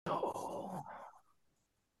Oh.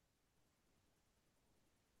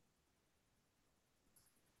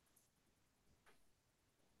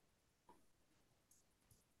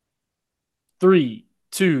 3,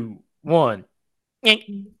 2, 1.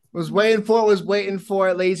 Was waiting for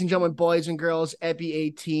it, ladies and gentlemen, boys and girls. Epi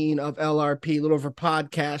 18 of LRP, Little Over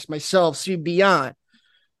Podcast. Myself, Steve Beyond,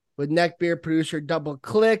 with Neckbeard, producer Double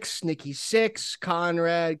Clicks, Nikki Six,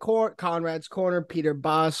 Conrad's Corner, Peter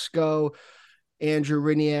Bosco, Andrew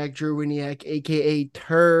Riniak, Drew Riniak, aka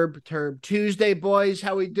Turb Tuesday, boys.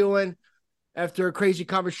 How we doing? After a crazy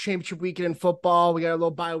conference championship weekend in football, we got a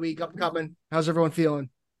little bye week upcoming. How's everyone feeling?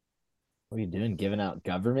 What are you doing? Giving out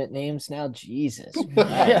government names now? Jesus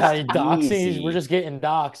Yeah, Christ. doxing. We're Easy. just getting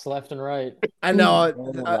doxed left and right. I know.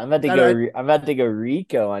 Oh, I'm about to I, go. I'm about to go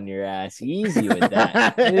Rico on your ass. Easy with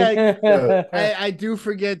that. I, Yeah. I do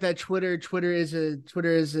forget that Twitter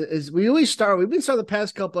is we always start we've been starting the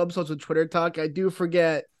past couple episodes with Twitter talk. I do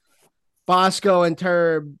forget Bosco and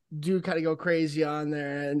Turb do kind of go crazy on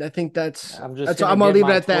there, and I think I'm just that's gonna I'm gonna get leave it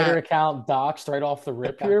my at Twitter that. account doxed right off the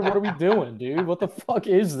rip here. What are we doing, dude? What the fuck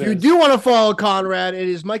is If you do this? want to follow Conrad, it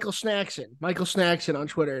is Michael Snackson on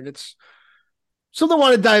Twitter, and it's something I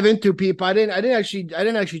want to dive into, Peep. I didn't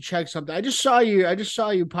actually check something. I just saw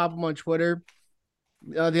you pop him on Twitter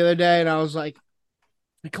the other day, and I was like,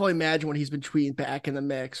 I can only imagine what he's been tweeting back in the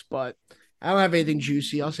mix, but I don't have anything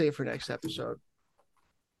juicy. I'll save it for next episode.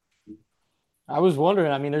 I was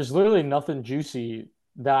wondering. I mean, there's literally nothing juicy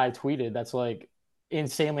that I tweeted that's like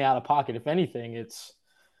insanely out of pocket. If anything, it's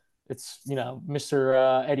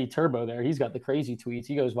Mr. Eddie Turbo there. He's got the crazy tweets.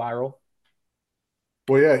 He goes viral.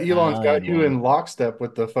 Well, yeah, I Elon's don't have got you one. in lockstep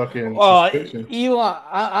with the fucking suspension. Elon,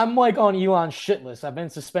 I'm like on Elon shit list. I've been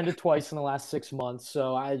suspended twice in the last 6 months,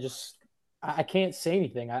 so I can't say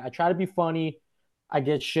anything. I try to be funny. I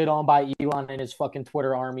get shit on by Elon and his fucking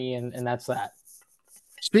Twitter army, and that's that.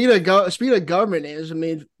 Speaking of government names, I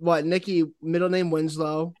mean, what Nikki middle name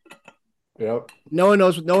Winslow. Yep. No one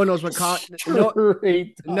knows what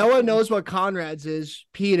Straight no up. one knows what Conrad's is.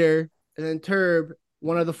 Peter and then Turb,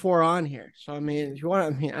 one of the four on here. So I mean, if you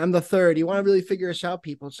want, I mean, I'm the third. You want to really figure us out,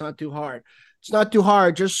 people? It's not too hard. It's not too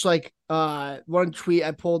hard. Just like one tweet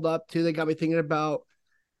I pulled up too that got me thinking about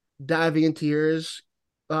diving into yours.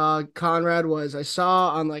 Conrad was I saw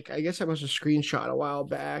on like I guess I must have screenshot a while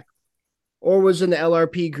back or was in the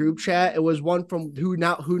LRP group chat. It was one from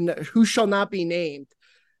who shall not be named.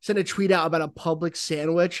 Sent a tweet out about a Publix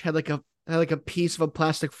sandwich had like a piece of a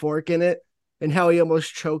plastic fork in it and how he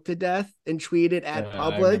almost choked to death and tweeted at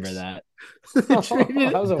I remember Publix. that. That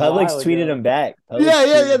tweeted, was a Publix while tweeted ago. him back. yeah, Publix yeah,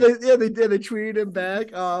 yeah. tweeted. They did. They tweeted him back.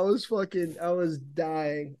 Oh, I was dying. I was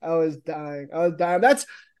dying. I was dying.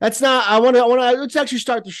 That's not. I want to. Let's actually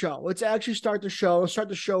start the show. Let's actually start the show. Let's start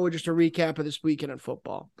the show with just a recap of this weekend in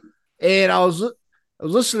football. And I was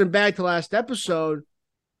listening back to last episode,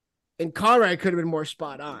 and Conrad could have been more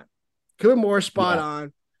spot on. Could have been more spot Yeah.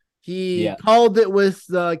 on. He Yeah. called it with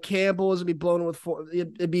the Campbells. It'd be blown with four.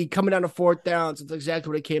 It'd be coming down to fourth downs. It's exactly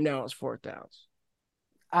what it came down as fourth downs.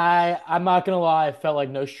 I'm not gonna lie, I felt like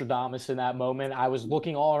Nostradamus in that moment. I was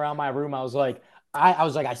looking all around my room. I was like,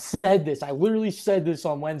 I said this. I literally said this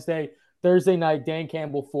on Wednesday, Thursday night, Dan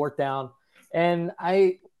Campbell, fourth down. And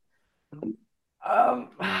I mean,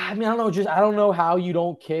 I don't know, just I don't know how you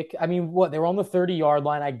don't kick. I mean, what they were on the 30-yard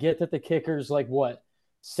line. I get that the kicker's like what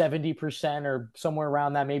 70% or somewhere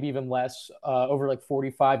around that, maybe even less, over like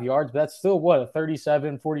 45 yards, but that's still what a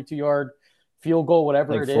 37, 42-yard field goal,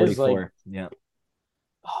 whatever Like it is. Like, 44. Yeah.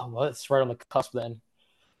 oh, well, it's right on the cusp then.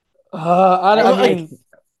 I I mean,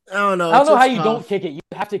 I don't know. I don't know how It's you don't tough. kick it. You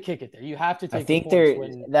have to kick it there. You have to I take the think points there when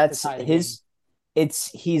to that's tie the game. his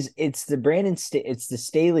it's the it's the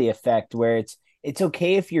Staley effect where it's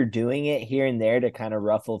okay if you're doing it here and there to kind of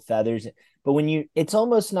ruffle feathers, but when you it's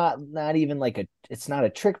almost not even like it's not a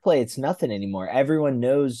trick play, it's nothing anymore. Everyone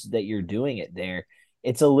knows that you're doing it there.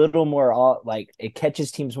 It's a little more like it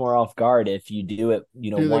catches teams more off guard if you do it,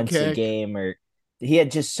 Do the once a kick. game. Or he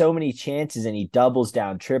had just so many chances and he doubles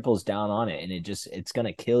down, triples down on it, and it's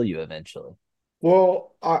gonna kill you eventually.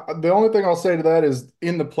 Well, the only thing I'll say to that is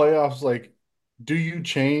in the playoffs, like, do you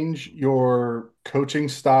change your coaching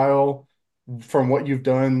style from what you've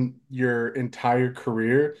done your entire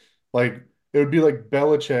career? Like, it would be like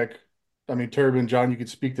Belichick. I mean, Turbin, John, you could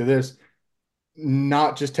speak to this,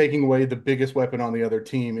 not just taking away the biggest weapon on the other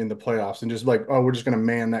team in the playoffs and just like, oh, we're just going to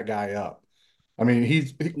man that guy up. I mean,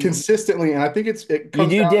 he consistently, and I think it You comes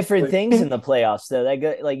do down to different like, things in the playoffs, though.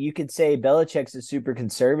 Like you could say Belichick's a super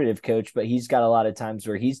conservative coach, but he's got a lot of times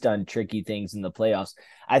where he's done tricky things in the playoffs.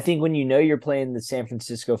 I think when you know you're playing the San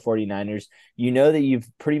Francisco 49ers, you know that you've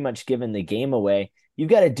pretty much given the game away. you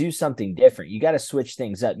got to do something different. You got to switch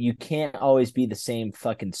things up. You can't always be the same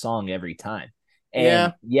fucking song every time. And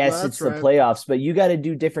Yeah, yes, well, it's that's the right. playoffs, but you got to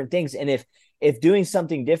do different things. And if doing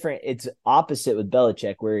something different, it's opposite with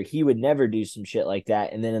Belichick, where he would never do some shit like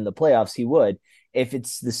that, and then in the playoffs he would. If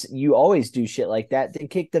it's this, you always do shit like that, then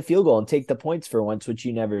kick the field goal and take the points for once, which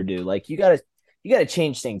you never do. Like you gotta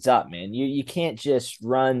change things up, man. You can't just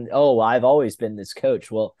run. Oh, I've always been this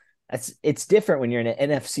coach. Well, it's different when you're in an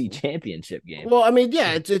NFC Championship game. Well, I mean,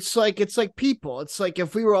 yeah, it's like people. It's like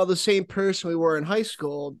if we were all the same person we were in high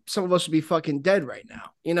school, some of us would be fucking dead right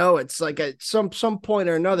now. It's like at some point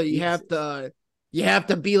or another, you have to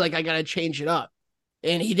be like, I gotta change it up.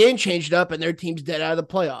 And he didn't change it up, and their team's dead out of the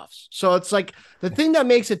playoffs. So it's like the thing that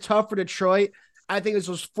makes it tough for Detroit, I think, is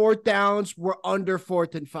those fourth downs were under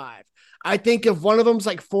 4th and 5. I think if one of them's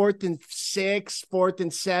like 4th and 6, 4th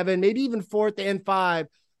and 7, maybe even 4th and 5,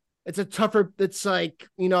 it's a tougher. It's like,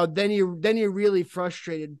 then you're really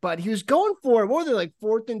frustrated. But he was going for it. What were they, like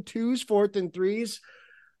 4th and 2s, 4th and 3s?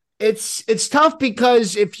 It's tough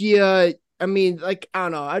because if you, I mean, like, I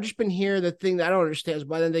don't know. I've just been hearing the thing that I don't understand is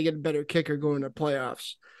why then they get a better kicker going to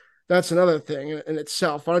playoffs. That's another thing in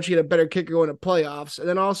itself. Why don't you get a better kicker going to playoffs? And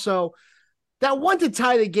then also that one to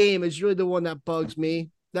tie the game is really the one that bugs me.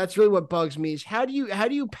 That's really what bugs me is how do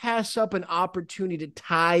you pass up an opportunity to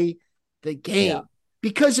tie the game? Yeah.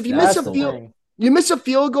 Because if That's the thing. you miss a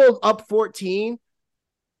field goal up 14,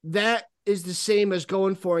 that is the same as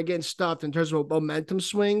going for and getting stuffed in terms of momentum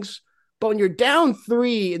swings. But when you're down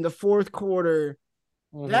 3 in the fourth quarter,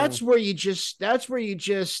 that's where you just, like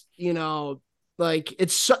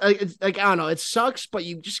it's like, I don't know, it sucks, but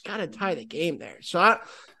you just gotta tie the game there. So I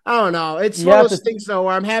don't know. It's one of those things though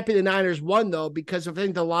where I'm happy the Niners won though, because if I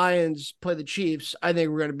think the Lions play the Chiefs, I think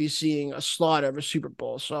we're gonna be seeing a slaughter of a Super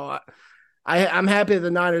Bowl. So I'm happy that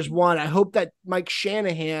the Niners won. I hope that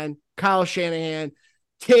Kyle Shanahan,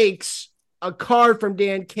 takes a card from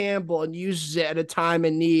Dan Campbell and uses it at a time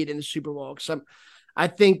in need in the Super Bowl. Because I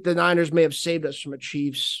think the Niners may have saved us from a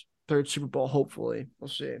Chiefs third Super Bowl. Hopefully, we'll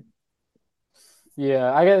see.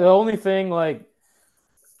 Yeah, I get the only thing like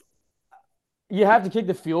you have to kick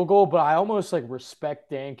the field goal, but I almost like respect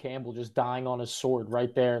Dan Campbell just dying on his sword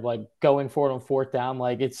right there, like going for it on fourth down.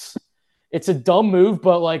 Like it's a dumb move,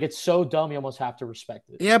 but like it's so dumb you almost have to respect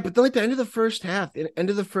it. Yeah, but then like the end of the first half, and end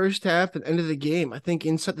of the game, I think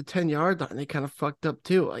inside the 10-yard line, they kind of fucked up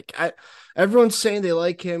too. Like everyone's saying they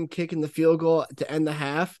like him kicking the field goal to end the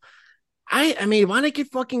half. I mean, why not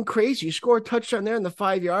get fucking crazy? You score a touchdown there in the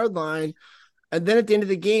 5-yard line, and then at the end of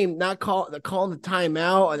the game, not calling the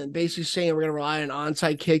timeout, and then basically saying we're gonna rely on an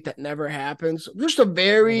onside kick that never happens. Just a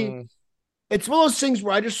very It's one of those things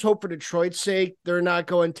where I just hope for Detroit's sake they're not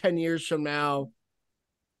going 10 years from now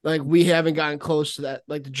like we haven't gotten close to that,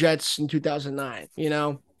 like the Jets in 2009,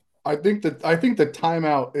 I think the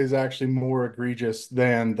timeout is actually more egregious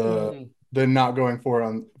than the not going for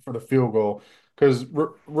it for the field goal. Because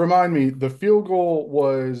remind me, the field goal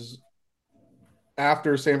was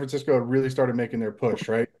after San Francisco had really started making their push,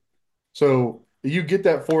 right? So you get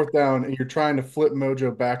that fourth down and you're trying to flip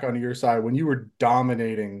mojo back onto your side when you were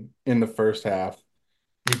dominating in the first half.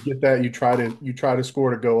 You get that, you try to score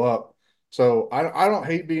to go up. So I don't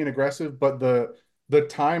hate being aggressive, but the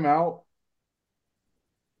timeout,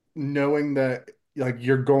 knowing that like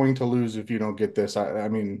you're going to lose if you don't get this. I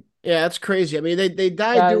mean, Yeah, that's crazy. I mean, they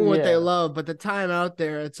die doing what they Yeah. love, but the time out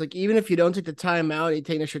there, it's like even if you don't take the time out, you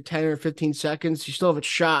take an extra 10 or 15 seconds, you still have a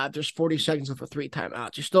shot. There's 40 seconds left for 3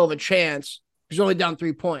 timeouts. You still have a chance. You're only down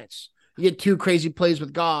 3 points. You get 2 crazy plays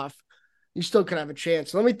with Goff, you still can have a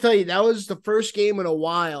chance. Let me tell you, that was the first game in a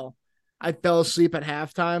while I fell asleep at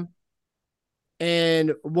halftime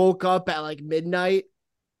and woke up at like midnight.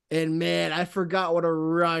 And man, I forgot what a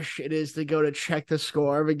rush it is to go to check the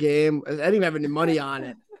score of a game. I didn't even have any money on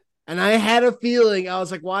it. And I had a feeling, I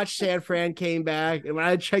was like, watch San Fran came back. And when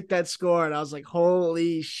I checked that score, and I was like,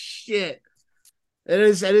 holy shit. It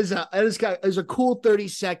is a cool 30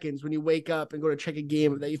 seconds when you wake up and go to check a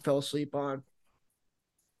game that you fell asleep on.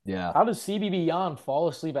 Yeah. How does CBB Jan fall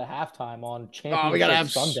asleep at halftime on Oh, we got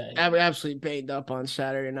Sunday? absolutely banged up on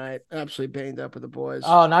Saturday night. Absolutely banged up with the boys.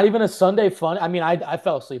 Oh, not even a Sunday fun. I mean, I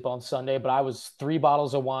fell asleep on Sunday, but I was 3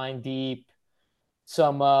 bottles of wine deep,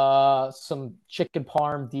 some chicken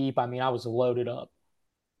parm deep. I mean, I was loaded up.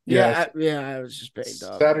 yes. I was just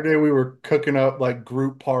banged up. Saturday we were cooking up like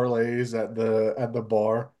group parlays at the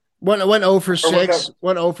bar. Went 0 for Or was 6. that-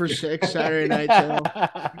 Went 0 for 6 Saturday night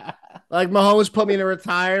too. Like Mahomes put me in a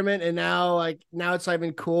retirement, and now it's not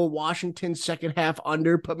even cool. Washington second half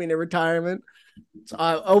under put me in a retirement. It's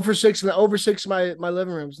 0 for 6 and the over 6 in my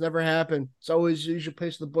living room. It's never happened. It's always usually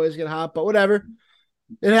place where the boys get hot, but whatever.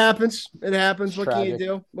 It happens. It happens. It's What can you tragic.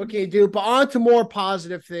 do? What can you do? But on to more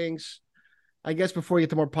positive things. I guess before we get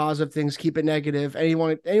to more positive things, keep it negative.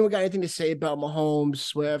 Anyone got anything to say about Mahomes,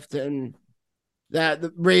 Swift, and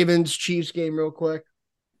the Ravens Chiefs game real quick?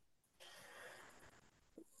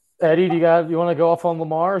 Eddie, you want to go off on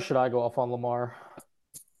Lamar or should I go off on Lamar?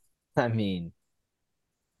 I mean,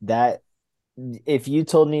 that if you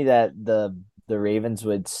told me that the Ravens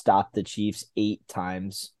would stop the Chiefs 8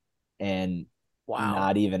 times and Wow.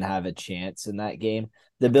 not even have a chance in that game,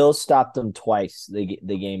 the Bills stopped them twice the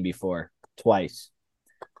game before, twice.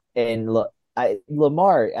 And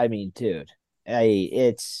Lamar, I mean, dude,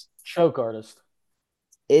 it's Choke artist.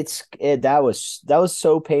 that was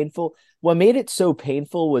so painful. What made it so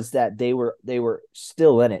painful was that they were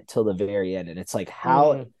still in it till the very end, and it's like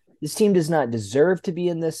how this team does not deserve to be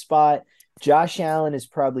in this spot. Josh Allen is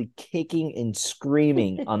probably kicking and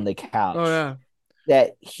screaming on the couch. Oh yeah.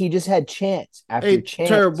 That he just had chance after Hey, chance.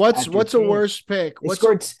 Turb, what's after a chance. worse pick?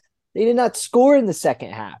 They did not score in the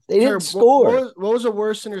second half. They didn't Turb, score. what was a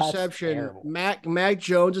worse interception? terrible. Mac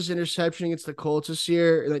Jones's interception against the Colts this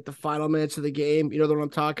year, in like the final minutes of the game. You know what I'm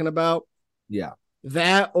talking about? Yeah.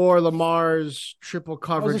 That or Lamar's triple How is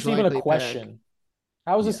coverage. this even a likely question? pick.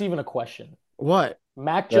 How is this even a question? What?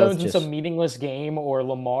 Mac That's Jones in some just- meaningless game or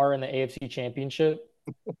Lamar in the AFC Championship?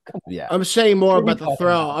 Yeah. I'm saying more What are we about the talking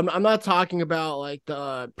throw. about? I'm not talking about like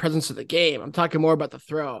the presence of the game. I'm talking more about the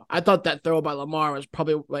throw. I thought that throw by Lamar was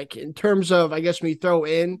probably like in terms of I guess when you throw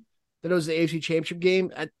in that it was the AFC Championship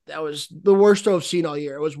game. That was the worst throw I've seen all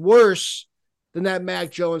year. It was worse than that Mac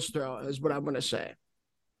Jones throw. Is what I'm gonna say.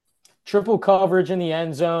 Triple coverage in the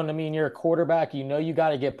end zone. I mean, you're a quarterback. You know you got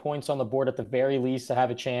to get points on the board at the very least to have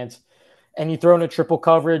a chance. And you throw in a triple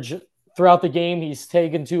coverage throughout the game. He's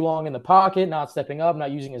taking too long in the pocket, not stepping up, not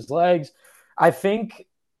using his legs. I think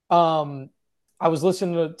I was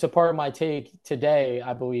listening to part of my take today,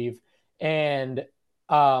 I believe, and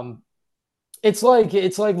um, it's like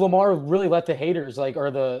Lamar really let the haters like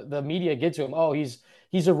or the media get to him. Oh, he's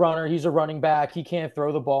a runner, he's a running back, he can't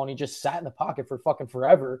throw the ball, and he just sat in the pocket for fucking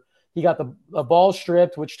forever. He got the ball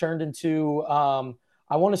stripped, which turned into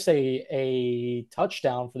I want to say a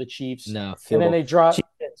touchdown for the Chiefs, No, and field then goal. they dropped. Chiefs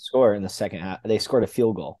didn't score in the second half. They scored a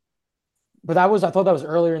field goal. But I thought that was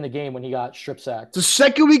earlier in the game when he got strip sacked. It's the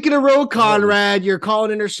second week in a row, Conrad. You're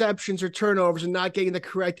calling interceptions or turnovers and not getting the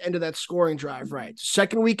correct end of that scoring drive right.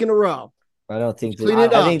 Second week in a row. I don't think Clean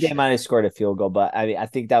it I up. think they might have scored a field goal, but I mean I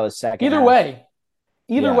think that was second. Either half. way,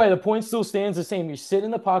 Yeah. the point still stands the same. You sit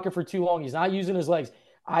in the pocket for too long. He's not using his legs.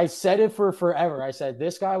 I said it for forever. I said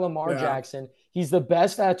this guy Lamar Jackson, he's the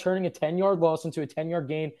best at turning a 10-yard loss into a 10-yard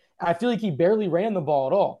gain. I feel like he barely ran the ball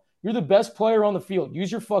at all. You're the best player on the field.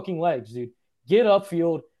 Use your fucking legs, dude. Get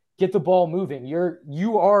upfield, get the ball moving.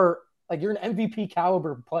 You are like you're an MVP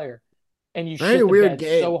caliber player, and you Very shit the weird bed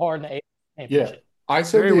game. so hard in the Yeah. championship. I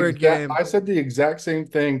said Very weird game. I said the exact same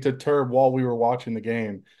thing to Turb while we were watching the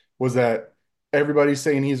game was that everybody's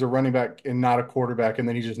saying he's a running back and not a quarterback, and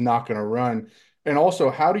then he's just not going to run. And also,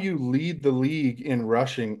 how do you lead the league in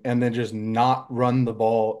rushing and then just not run the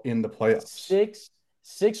ball in the playoffs?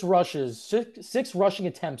 Six rushes, six rushing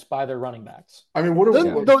attempts by their running backs. I mean, what are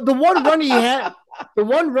The one run he had, the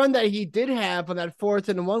one run that he did have on that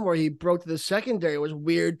 4th-and-1 where he broke to the secondary was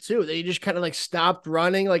weird too. That he just kind of like stopped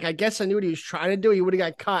running. Like I guess I knew what he was trying to do. He would have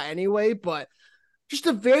got caught anyway, but just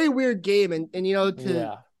a very weird game. And you know,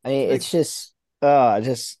 I mean, it's just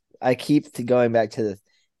I keep going back to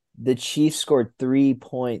the Chiefs scored 3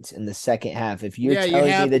 points in the second half. If you're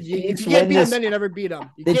telling me the Chiefs if you can't win beat them, this, then you never beat them.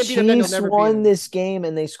 You the can't beat them, then you'll Chiefs never beat won them. this game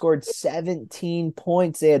and they scored 17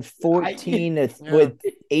 points. They had 14 Yeah. with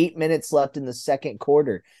 8 minutes left in the second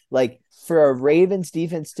quarter. Like for a Ravens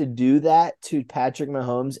defense to do that to Patrick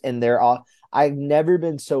Mahomes, and they're all. I've never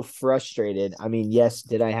been so frustrated. I mean, yes,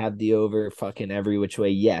 did I have the over fucking every which way?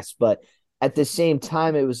 Yes, but at the same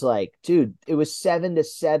time, it was like, dude, it was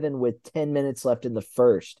 7-7 with 10 minutes left in the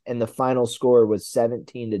first, and the final score was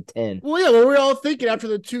 17-10. Well, yeah, well, we were all thinking after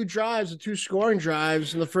the two scoring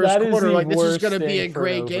drives in the first quarter, like this is going to be a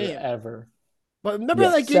great game ever. But remember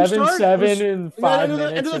that game 7-7 in 5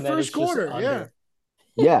 minutes end of the and then first it's just quarter. under.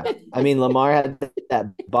 Yeah, I mean, Lamar had that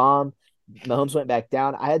bomb. Mahomes went back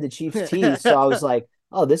down. I had the Chiefs teased, so I was like,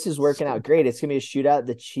 oh, this is working out great. It's going to be a shootout.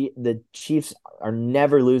 The Chiefs are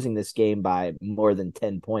never losing this game by more than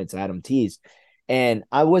 10 points. I had them teased. And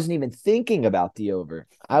I wasn't even thinking about the over.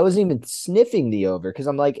 I wasn't even sniffing the over because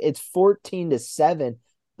I'm like, it's 14-7.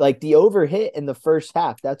 Like the over hit in the first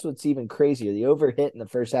half. That's what's even crazier. The over hit in the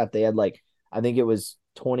first half. They had like, I think it was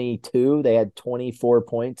 22. They had 24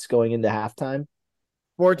 points going into halftime.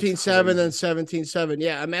 14-7 and 17-7.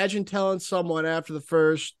 Yeah, imagine telling someone after the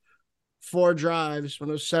first 4 drives when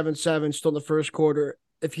it was 7-7 still in the first quarter.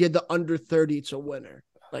 If he had the under 30, it's a winner.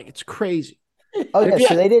 Like, it's crazy. Oh yeah,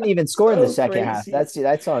 so they didn't even score in the So second half. crazy.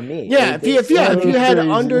 That's on me. Yeah, if you had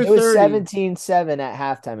under it was 30. 17-7 at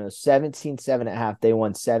halftime. It was 17-7 at half. They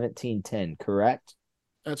won 17-10, correct?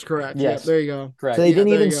 That's correct. Yes. Yeah, there you go. Correct. So they didn't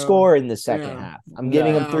there even you go. score in the second Yeah. half. I'm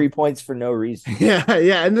giving them No. 3 points for no reason. Yeah.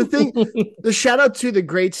 And the shout out to the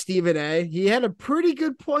great Stephen A. He had a pretty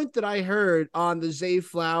good point that I heard on the Zay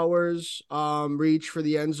Flowers reach for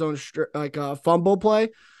the end zone fumble play.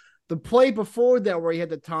 The play before that where he had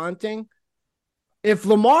the taunting. If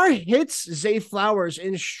Lamar hits Zay Flowers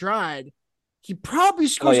in stride, he probably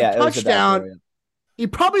scores a touchdown. He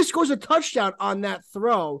probably scores a touchdown on that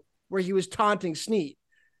throw where he was taunting Snead.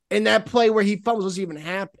 And that play where he fumbles doesn't even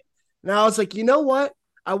happen. And I was like, you know what?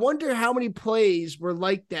 I wonder how many plays were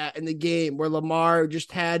like that in the game where Lamar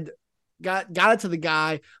just got it to the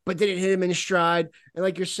guy, but didn't hit him in stride. And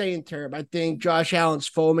like you're saying, Terb, I think Josh Allen's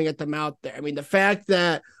foaming at the mouth there. I mean, the fact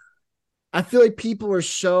that I feel like people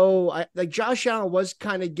are like Josh Allen was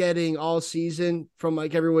kind of getting all season from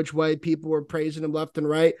like every which way. People were praising him left and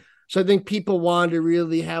right. So I think people wanted to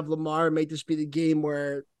really have Lamar make this be the game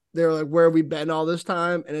where they're like, where have we been all this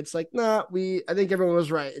time? And it's like, I think everyone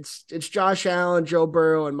was right. It's Josh Allen, Joe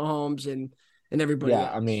Burrow, and Mahomes and everybody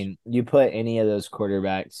else. I mean, you put any of those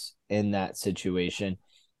quarterbacks in that situation.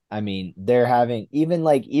 I mean, they're having even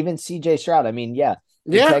CJ Stroud. I mean,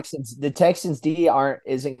 the Texans D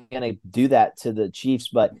isn't gonna do that to the Chiefs,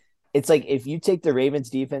 but it's like if you take the Ravens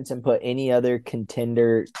defense and put any other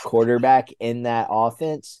contender quarterback in that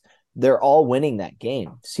offense, they're all winning that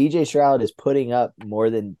game. CJ Stroud is putting up more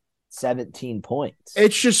than 17 points.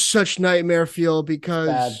 It's just such nightmare fuel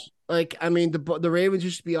because the Ravens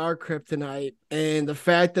used to be our kryptonite, and the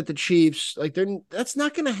fact that the Chiefs, that's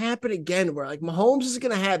not going to happen again, where like Mahomes isn't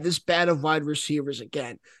going to have this bad of wide receivers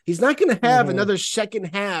again. He's not going to have another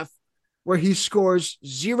second half where he scores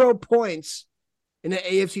 0 points in an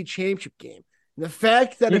AFC championship game. And the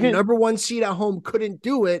fact that number 1 seed at home couldn't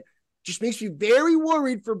do it just makes me very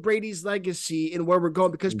worried for Brady's legacy and where we're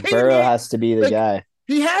going, because Burrow has to be the guy.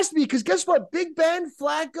 He has to be, because guess what? Big Ben,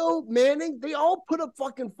 Flacco, Manning, they all put up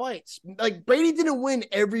fucking fights. Like, Brady didn't win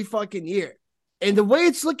every fucking year. And the way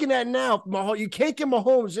it's looking at now, you can't get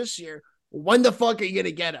Mahomes this year. When the fuck are you going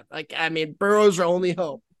to get him? Like, I mean, Burrow's our only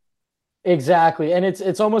hope. Exactly. And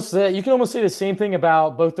it's almost that you can almost say the same thing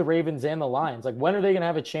about both the Ravens and the Lions. Like, when are they going to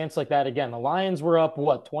have a chance like that again? The Lions were up,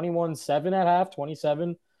 21-7 at half,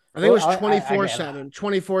 27? I think it was 24-7.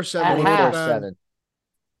 24-7. At half. 7.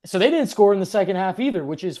 So they didn't score in the second half either,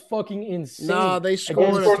 which is fucking insane. No, they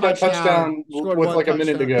scored that touchdown with like a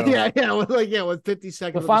minute to go. With 50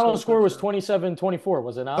 seconds. The final score was 27-24,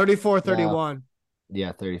 was it not? 34-31.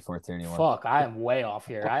 Yeah, 34-31. Fuck, I am way off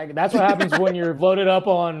here. That's what happens when you're loaded up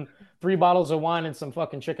on 3 bottles of wine and some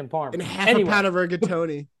fucking chicken parm. And half a pound of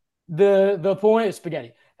rigatoni. The point,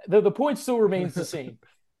 spaghetti. The point still remains the same.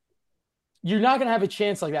 You're not going to have a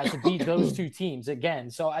chance like that to beat those 2 teams again.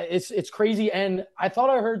 So it's crazy. And I thought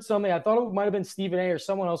I heard something. I thought it might have been Stephen A. or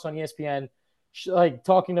someone else on ESPN, like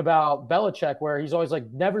talking about Belichick, where he's always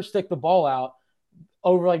like, never stick the ball out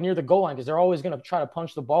over like near the goal line because they're always going to try to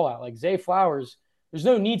punch the ball out. Like Zay Flowers, there's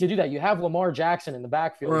no need to do that. You have Lamar Jackson in the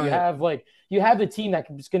backfield. Right. You have the team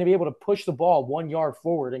that's going to be able to push the ball 1 yard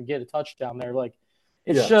forward and get a touchdown there. Like,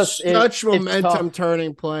 it's just such momentum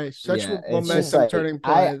turning play. Such momentum turning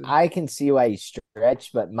play. I can see why you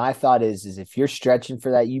stretch, but my thought is if you're stretching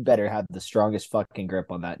for that, you better have the strongest fucking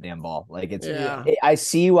grip on that damn ball. Like I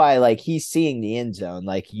see why, like, he's seeing the end zone.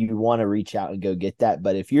 Like, you want to reach out and go get that,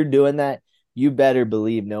 but if you're doing that, you better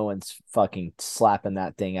believe no one's fucking slapping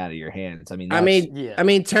that thing out of your hands. I mean,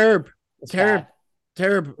 Terb,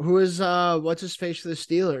 who is what's his face for the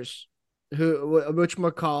Steelers?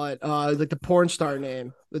 Whatchamacallit, like the porn star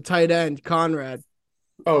name, the tight end, Conrad.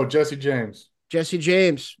 Oh, Jesse James.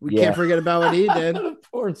 We can't forget about what he did.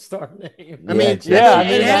 Porn star name. And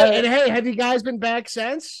hey, have you guys been back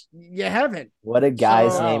since? You haven't. What a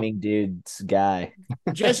guy's naming dudes guy.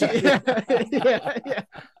 Jesse. yeah.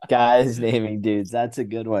 Guys naming dudes. That's a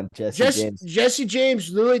good one. Jesse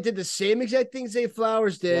James literally did the same exact thing Zay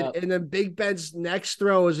Flowers did. Yep. And then Big Ben's next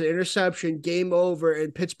throw was an interception, game over.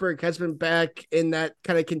 And Pittsburgh has been back in that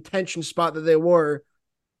kind of contention spot that they were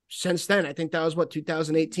since then. I think that was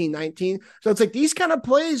 2018, 19. So it's like these kind of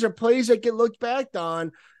plays are plays that get looked back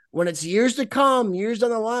on when it's years to come, years down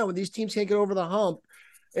the line, when these teams can't get over the hump.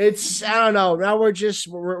 It's, I don't know. Now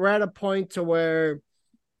we're at a point to where,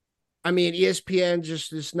 I mean, ESPN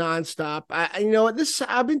just is nonstop.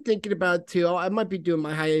 I've been thinking about too. I might be doing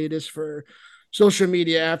my hiatus for social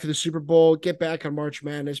media after the Super Bowl, get back on March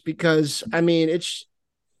Madness, because I mean,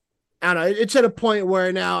 I don't know. It's at a point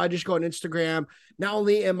where now I just go on Instagram. Not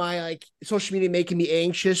only am I like social media making me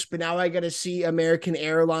anxious, but now I got to see American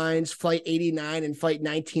Airlines flight 89 and flight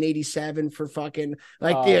 1987 for fucking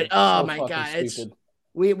like, dude. Oh so my fucking god, it's stupid.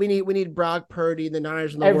 we need Brock Purdy and the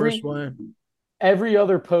Niners in the Every worst way. every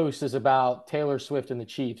other post is about Taylor Swift and the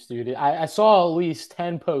Chiefs, dude. I saw at least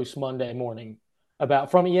 10 posts Monday morning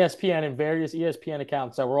about from ESPN and various ESPN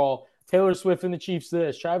accounts that were all Taylor Swift and the Chiefs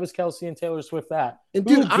this, Travis Kelce and Taylor Swift that. And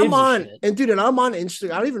Who dude, gives a shit? I'm on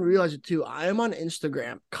Instagram. I don't even realize it too. I am on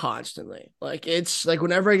Instagram constantly. Like it's like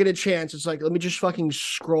whenever I get a chance, it's like let me just fucking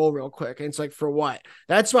scroll real quick. And it's like for what?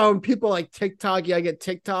 That's why when people like TikTok, yeah, I get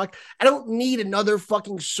TikTok. I don't need another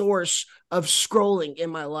fucking source of scrolling in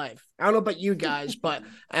my life. I don't know about you guys, but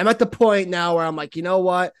I'm at the point now where I'm like, you know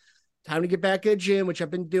what? Time to get back in the gym, which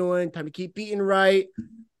I've been doing. Time to keep eating right.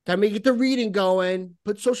 Time to get the reading going.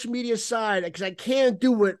 Put social media aside because I can't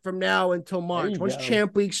do it from now until March. Once go.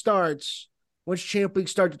 Champ League starts,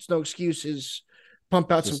 it's no excuses.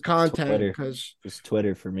 Pump out some Just content Twitter. because Just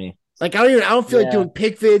Twitter for me. like I don't feel like Yeah. doing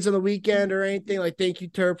pick vids on the weekend or anything. Like thank you,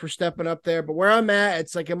 Turb, for stepping up there. But where I'm at,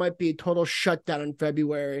 it's like it might be a total shutdown in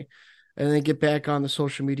February, and then get back on the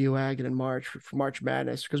social media wagon in March for March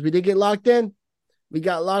Madness because we did get locked in. We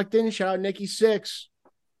got locked in. Shout out Nikki Six.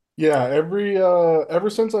 Yeah, ever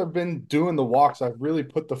since I've been doing the walks, I've really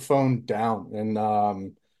put the phone down. And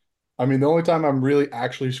I mean the only time I'm really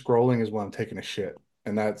actually scrolling is when I'm taking a shit.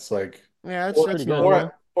 And that's like Yeah, or that's pretty good.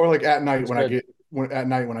 normal. or like at night That's when I good.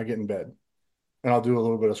 get in bed. And I'll do a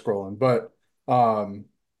little bit of scrolling. But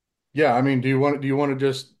yeah, I mean, do you want to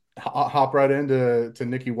just hop right into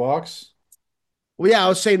Nikki Walks? Well, yeah, I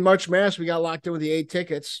was saying March Madness. We got locked in with the 8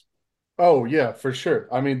 tickets. Oh yeah, for sure.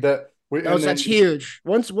 I mean That's huge.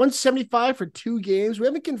 Once 175 for 2 games. We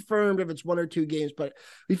haven't confirmed if it's 1 or 2 games, but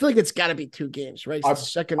we feel like it's got to be 2 games, right? It's I the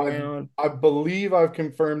second I round. I believe I've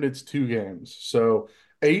confirmed it's 2 games. So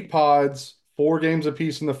 8 pods, 4 games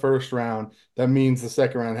apiece in the first round. That means the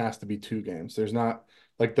second round has to be 2 games. There's not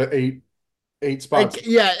like the eight spots. Like,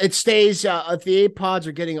 yeah, it stays. If the 8 pods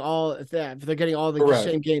are getting all, if they're getting all the Correct.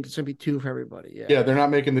 same games, it's gonna be 2 for everybody. Yeah. Yeah, they're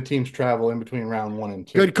not making the teams travel in between round 1 and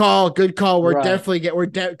 2. Good call. Good call. We're Right. definitely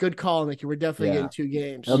good call, Nikki. We're definitely Yeah. getting 2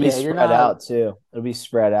 games. It'll be Yeah, you're spread not- out too. It'll be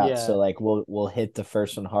spread out. Yeah. So like we'll hit the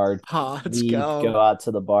first one hard. Let's Leave, go. go out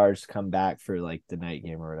to the bars, come back for like the night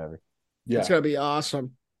game or whatever. Yeah. It's gonna be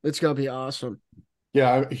awesome. It's gonna be awesome.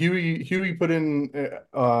 Yeah, Huey put in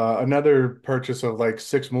another purchase of like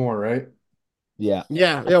 6 more, right? Yeah.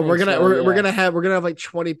 Yeah, I we're think gonna so, we're yeah. gonna have like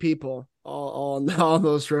 20 people all on all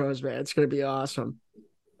those rows, man. It's gonna be awesome.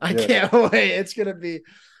 I Yeah. can't wait. It's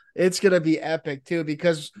gonna be epic too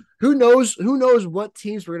because who knows what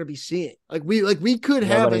teams we're gonna be seeing. We could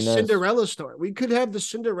have Nobody a knows. Cinderella story. We could have the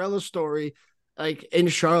Cinderella story like in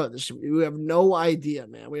Charlotte. We have no idea,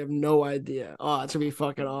 man. We have no idea. Oh, it's gonna be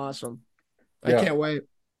fucking awesome. I Yeah. can't wait.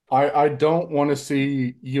 I don't want to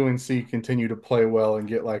see UNC continue to play well and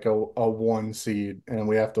get like a 1 seed, and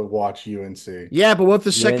we have to watch UNC. Yeah, but what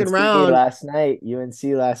the second UNC round? last night.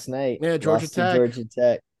 UNC last night. Yeah, Georgia Lost to Tech. Georgia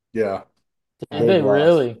Tech. Yeah. Did Big they loss.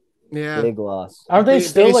 really? Yeah, Big loss. Aren't they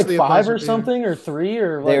still like Basically a 5 buzzer or beater. something or 3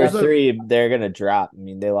 or They were like There's a- 3. They're gonna drop. I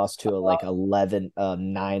mean, they lost to a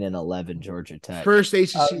 9 and 11 Georgia Tech. first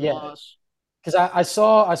ACC yeah. loss. because I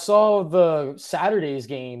saw the Saturday's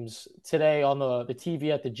games today on the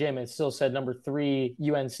TV at the gym. It still said number 3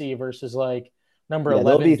 UNC versus like number Yeah, 11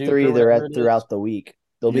 there'll be Duke 3 or whatever it is. throughout the week.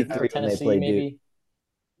 There'll be Yeah. 3 when they Tennessee play Duke. maybe.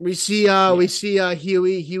 We see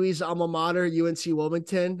Huey's alma mater, UNC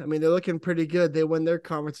Wilmington. I mean, they're looking pretty good. They win their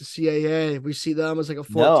conference to CAA. We see them as like a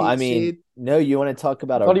 14th No, I mean, seed. no, you want to talk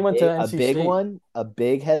about thought he went to a NC big State. one, a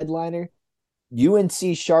big headliner?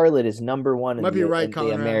 UNC Charlotte is number 1 in Might be right, in the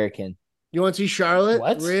Conrad. American. UNC Charlotte?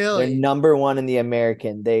 What? They're Really? number 1 in the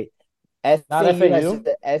American. FAU FAU?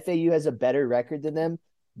 FAU has a better record than them,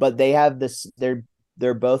 but they have this.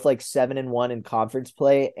 They're both like 7-1 in conference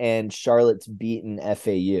play, and Charlotte's beaten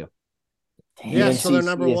FAU. Yeah, so they're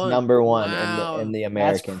number is one. number 1 Wow. in the That's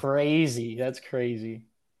American. crazy. That's crazy.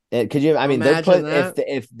 Could you? I mean, they're Imagine put that.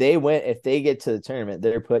 if they get to the tournament,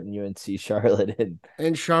 they're putting UNC Charlotte in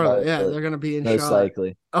In Charlotte. Yeah, Charlotte, they're going to be in most Charlotte.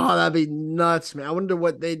 likely. Oh, that'd be nuts, man. I wonder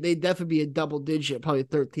what they definitely be a double digit, probably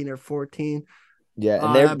 13 or 14. Yeah, and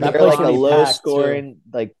Oh, they're that like place a would be low packed, scoring.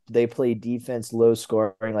 Like they play defense, low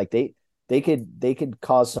scoring. Like they could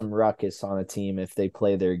cause some ruckus on a team if they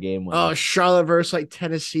play their game well. Oh, Charlotte versus like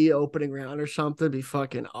Tennessee opening round or something. It'd be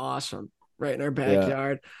fucking awesome. Right in our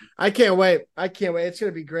backyard. I can't wait. It's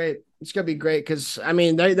going to be great. It's going to be great because, I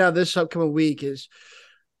mean, right now, this upcoming week is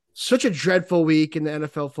such a dreadful week in the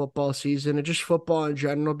NFL football season and just football in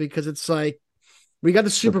general because it's like we got the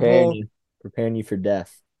Super Bowl. Preparing you for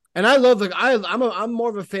death. And I love I'm more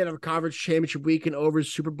of a fan of conference championship weekend over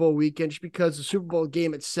Super Bowl weekend just because the Super Bowl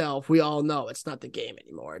game itself, we all know it's not the game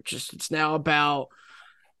anymore. It's now about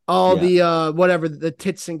all the whatever the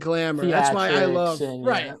tits and glamour. That's why I love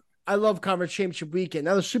I love conference championship weekend.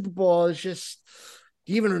 Now the Super Bowl is just,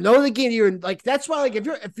 do you even know the game? You're like, that's why, like,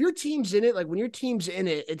 if your team's in it, like when your team's in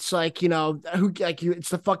it, it's like, who, like, you, it's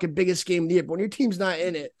the fucking biggest game of the year. But when your team's not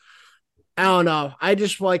in it, I don't know. I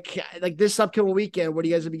just like this upcoming weekend. What do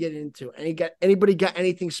you guys be getting into? Anybody got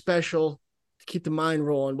anything special to keep the mind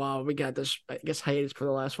rolling while we got this, I guess, hiatus for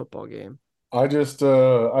the last football game? I just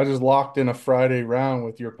locked in a Friday round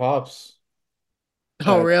with your pops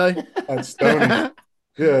Oh, at really? at Stony.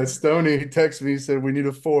 Yeah, Stony texted me, he said we need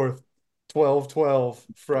a fourth 12-12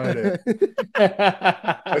 Friday.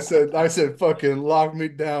 I said fucking lock me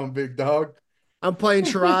down, big dog. I'm playing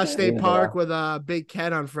Shiraz State Yeah. Park with Big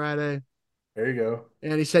Ken on Friday. There you go.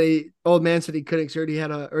 And he said old man said he couldn't because he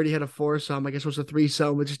already had a foursome. I guess it was a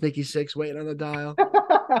threesome with just Nikki Six waiting on the dial.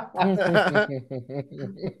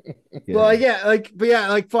 Well, yeah,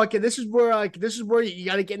 like fucking this is where you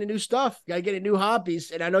gotta get into new stuff. You gotta get into new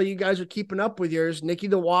hobbies. And I know you guys are keeping up with yours. Nikki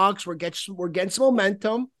the Walks, we're getting some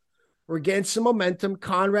momentum. We're getting some momentum.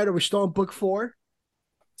 Conrad, are we still on book 4?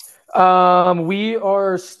 We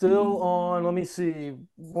are still on. Let me see.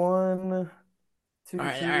 1, 2, All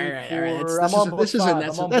right, 3, all right. 4. I'm on book 5. I'm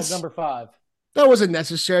on book number 5. That wasn't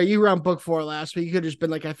necessary. You were on book 4 last week. You could have just been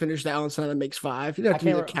like, I finished Alan Son that makes 5. You don't I have to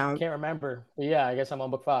do the can't count. remember. But yeah, I guess I'm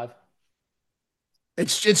on book 5.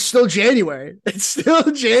 It's still January. It's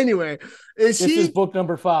still January. This is book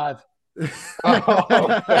number 5.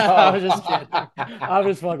 I was just kidding. I'm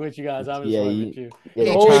just fucking with you guys. I'm just fucking with you. Yeah,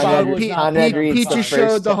 The Holy Bible is Conrad not reads Pete the just first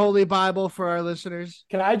showed the Holy Bible for our listeners.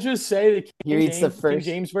 Can I just say the He reads the first.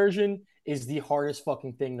 King James version is the hardest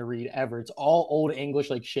fucking thing to read ever. It's all old English,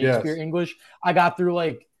 like Shakespeare English. I got through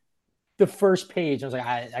like the first page. I was like,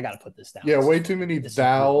 I got to put this down. Yeah, way too many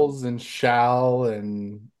vowels and shall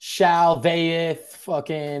and they'th,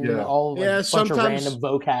 fucking all like, bunch of random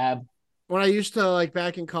vocab. When I used to, like,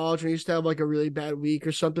 back in college, when I used to have like a really bad week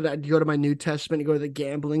or something, I'd go to my New Testament and go to the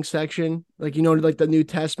gambling section. Like, like the New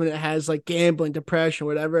Testament, it has like gambling, depression,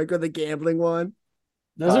 whatever. I go to the gambling one.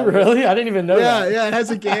 Does it really? I didn't even know that. Yeah, it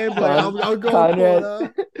has a gambling. I'll go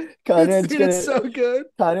Conrad. It's so good.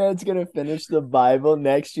 Conrad's gonna finish the Bible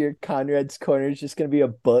next year. Conrad's Corner is just gonna be a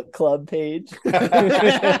book club page. I'm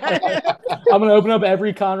gonna open up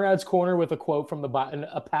every Conrad's Corner with a quote from the Bible,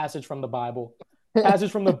 a passage from the Bible,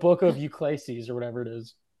 passage from the book of Ecclesiastes or whatever it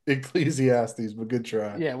is. Ecclesiastes, but good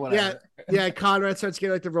try. Yeah, whatever. Yeah. Conrad starts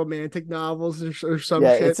getting like the romantic novels or some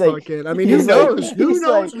Yeah, shit. it's like- Fucking, I mean, who knows? Who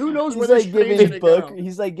knows? Who knows where this train's gonna go?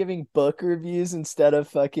 He's like giving book reviews instead of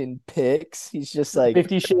fucking picks. He's just like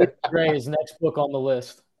 50 Shades of Grey is next book on the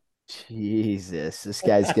list. Jesus, this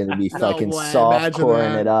guy's gonna be No fucking way, soft imagine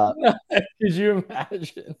coring that. it up. Could you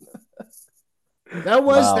imagine? That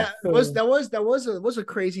was Wow. that was a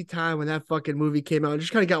crazy time when that fucking movie came out. It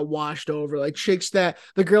just kind of got washed over. Like the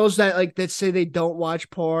girls that say they don't watch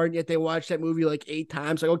porn, yet they watch that movie like 8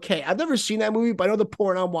 times. Like, okay, I've never seen that movie, but I know the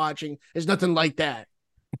porn I'm watching is nothing like that.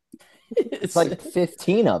 It's like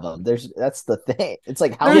 15 of them. That's the thing. It's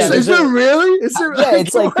like how Is there really? Is there? Yeah,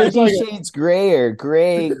 it's like 50 like Shades grayer,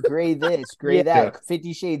 gray this, gray that, Yeah.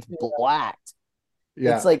 50 Shades black.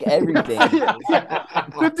 Yeah. It's like everything.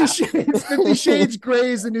 50 Shades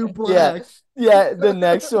Gray is the new black. Yeah, the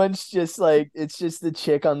next one's just like it's just the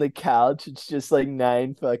chick on the couch. It's just like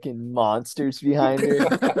 9 fucking monsters behind her.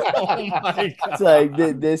 Oh my God. It's like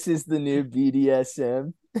this is the new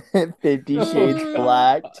BDSM. 50 Shades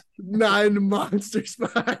black. 9 monsters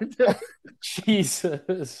behind it.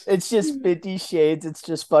 Jesus. It's just 50 Shades. It's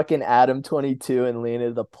just fucking Adam 22 and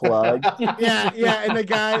Lena the Plug. Yeah, and the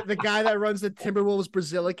guy that runs the Timberwolves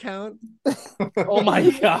Brazil account. Oh my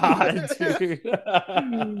God, dude.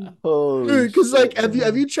 Holy Dude, because like, shit,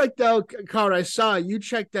 have you checked out, Connor? I saw you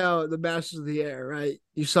checked out the Masters of the Air, right?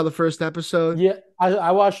 You saw the first episode. Yeah,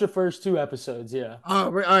 I watched the first 2 episodes. Yeah. Oh,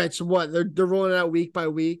 all right. So what? They're rolling it out week by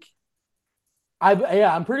week.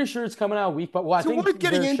 I'm pretty sure it's coming out week by. Well, I So think worth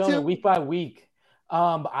getting they're showing into? it week by week.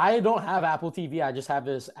 I don't have Apple TV. I just have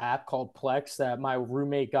this app called Plex that my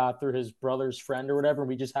roommate got through his brother's friend or whatever. And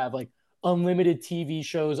we just have like unlimited TV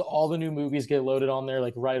shows. All the new movies get loaded on there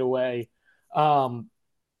like right away.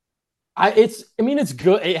 It's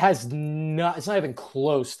good. It's not even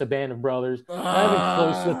close to Band of Brothers. Not even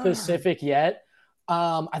close to Pacific yet.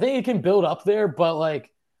 I think it can build up there, but like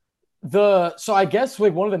so I guess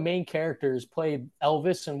like one of the main characters played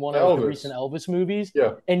Elvis in one of the recent Elvis movies.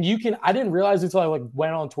 Yeah. And I didn't realize until I like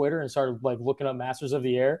went on Twitter and started like looking up Masters of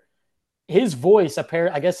the Air. His voice,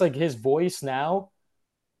 I guess like his voice now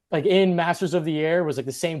like in Masters of the Air was like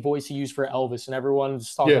the same voice he used for Elvis, and everyone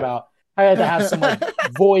was talking Yeah. about I had to have some like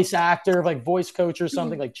voice actor, like voice coach or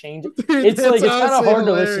something, like change it. Dude, It's that's like it's kind of honestly hard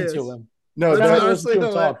to listen hilarious. to him. No, It's That's kind of that hard to listen honestly to him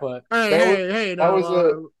hilarious. talk, but Hey, that was hey, that no, was a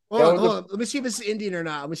hold that was on. Let me see if this is Indian or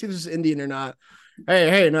not. Let me see if this is Indian or not.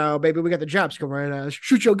 Hey, no, baby, we got the jobs coming right now.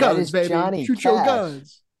 Shoot your That guns, is baby. Johnny Shoot your Cash.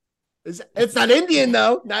 guns. It's not Indian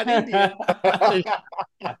though. Not Indian. a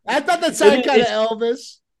I thought that sounded kind of it's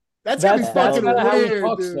Elvis. That's gonna be that's fucking kind of how he weird,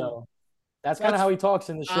 talks dude. though. That's kind of That's how he talks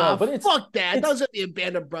in the show. But fuck that. That it's was be a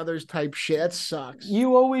Band of Brothers type shit. That sucks.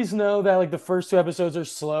 you always know that like the first two episodes are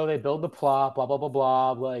slow. They build the plot, blah blah blah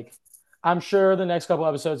blah. Like I'm sure the next couple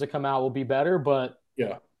episodes that come out will be better, but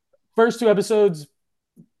yeah. first two episodes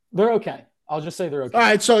they're okay. I'll just say they're okay. All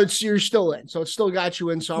right, so you're still in, so it still got you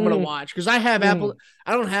in. So I'm gonna watch because I have Apple.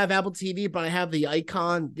 I don't have Apple TV, but I have the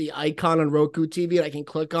icon on Roku TV, and I can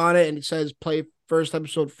click on it, and it says play first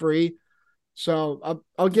episode free. So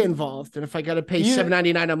I'll get involved, and if I got to pay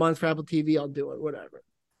 $7.99 a month for Apple TV, I'll do it. Whatever.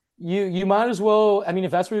 You might as well. I mean,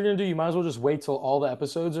 if that's what you're gonna do, you might as well just wait till all the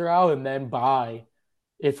episodes are out and then buy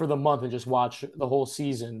it for the month and just watch the whole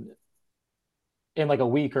season in like a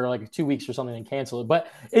week or like 2 weeks or something and cancel it. But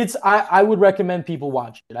I would recommend people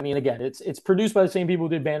watch it. I mean, again, it's produced by the same people who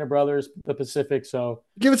did Band of Brothers, The Pacific, so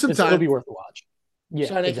give it some time. It'll be worth a watch. Yeah.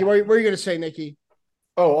 Sorry, Nikki. Exactly. What are you gonna say, Nikki?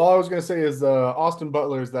 Oh, all I was gonna say is Austin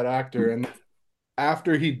Butler is that actor, and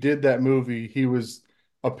after he did that movie, he was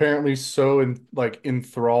apparently so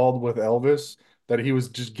enthralled with Elvis that he was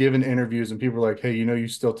just giving interviews, and people were like, "Hey, you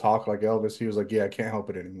still talk like Elvis." He was like, "Yeah, I can't help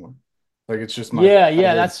it anymore. Like it's just my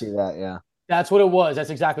Yeah. That's what it was. That's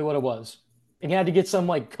exactly what it was. And he had to get some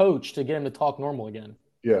like coach to get him to talk normal again.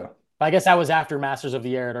 yeah." But I guess that was after Masters of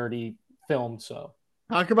the Air had already filmed. So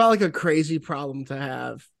Talk about like a crazy problem to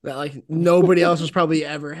have that like nobody else has probably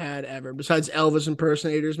ever had besides Elvis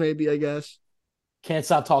impersonators, maybe, I guess. can't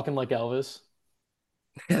stop talking like Elvis.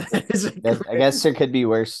 I guess there could be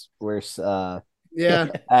worse yeah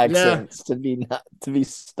accents to be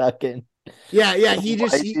stuck in. Yeah, he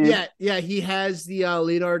just he has the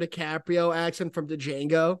Leonardo DiCaprio accent from the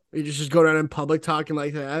Django. He just go around in public talking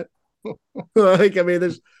like that. Like, I mean,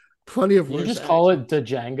 there's plenty of. You just call it the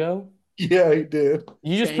Django? Yeah, he did.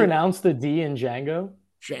 You just pronounce the D in Django?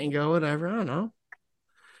 Django, whatever. I don't know.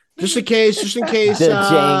 Just in case. The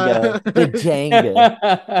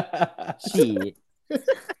Django. Shit.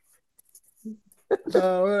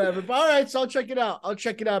 Whatever. But all right, so I'll check it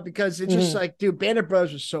out because it's just like, dude, Band of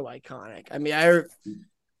Brothers was so iconic. I mean,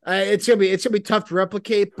 it's gonna be tough to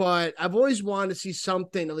replicate, but I've always wanted to see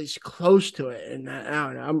something at least close to it, and I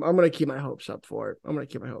don't know. I'm gonna keep my hopes up for it.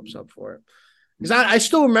 Because I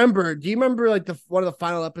still remember. Do you remember like one of the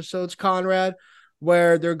final episodes, Conrad,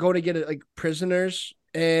 where they're going to get like prisoners,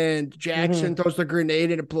 and Jackson throws the grenade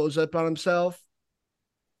and it blows up on himself?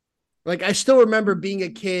 Like, I still remember being a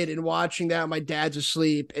kid and watching that when my dad's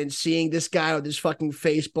asleep and seeing this guy with his fucking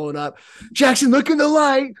face blown up. Jackson, look in the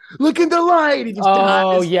light. He just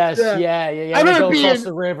dies. Yes. Yeah. I remember being across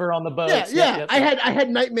the river on the boat. Yeah. I had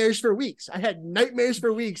nightmares for weeks.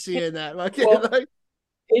 Seeing that. Well,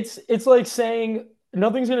 it's like saying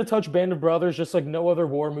nothing's going to touch Band of Brothers, just like no other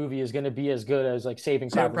war movie is going to be as good as like Saving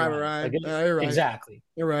Private Ryan. Like, you're right. Exactly.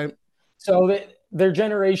 You're right. So they're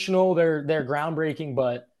generational. They're groundbreaking,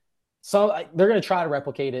 but they're going to try to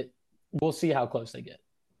replicate it. We'll see how close they get.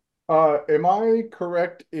 Am I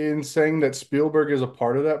correct in saying that Spielberg is a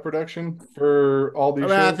part of that production for all these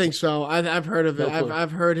shows? I think so. I've heard of it.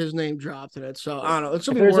 I've heard his name dropped in it. So I don't know. It's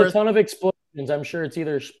There's a ton of explosions. I'm sure it's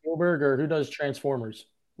either Spielberg or who does Transformers.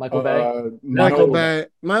 Michael Bay. Michael Bay.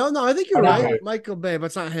 No, I think you're right. Michael Bay, but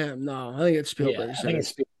it's not him. No, I think it's Spielberg. Yeah, I think it's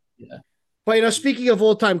Spielberg. Yeah. But speaking of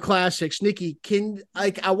old-time classics, Nikki,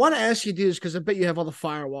 I want to ask you this because I bet you have all the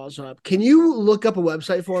firewalls up. Can you look up a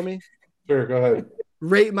website for me? Sure, go ahead.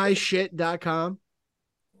 RateMyShit.com.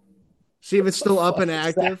 See if it's still up and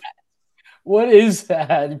active. What is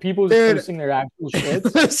that? People just posting their actual shit.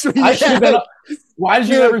 Why did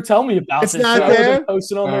you never tell me about this? Not there. I was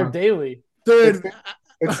posting on there daily. Dude,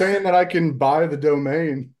 it's saying that I can buy the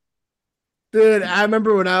domain. Dude, I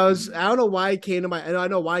remember when I don't know why it came to my, I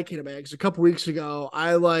know why it came to my ex. A couple weeks ago,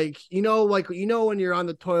 I when you're on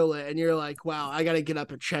the toilet and you're like, wow, I got to get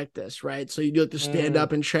up and check this, right? So you do have to stand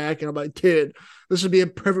up and check. And I'm like, dude, this would be a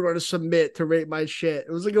perfect one to submit to Rate My Shit.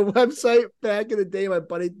 It was like a website back in the day my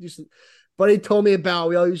buddy told me about.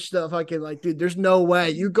 We all used to fucking like, dude, there's no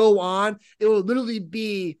way. You go on, it will literally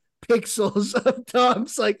be pixels of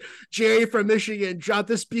Tom's like Jerry from Michigan dropped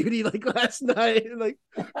this beauty like last night. And, like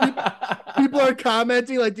people are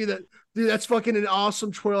commenting like, dude, that's fucking an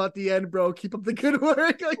awesome twirl at the end, bro. Keep up the good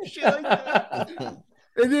work. Like shit like that.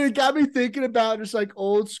 And then it got me thinking about just like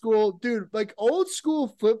old school, dude, like old school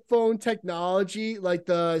flip phone technology, like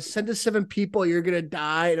the send to 7 people, you're gonna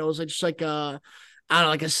die. And it was like just like I don't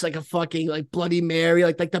know, like a fucking like Bloody Mary,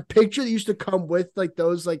 like the picture that used to come with like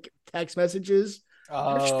those like text messages.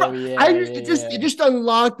 Oh I yeah, just yeah, yeah. it just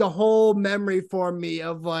unlocked the whole memory for me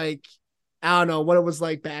of like I don't know what it was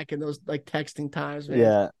like back in those like texting times, man.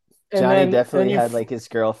 Yeah. And Johnny then definitely you had like his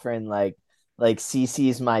girlfriend like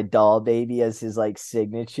CC's my doll baby as his like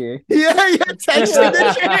signature. Yeah, text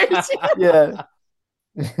signatures. Yeah.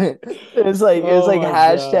 Oh it was like my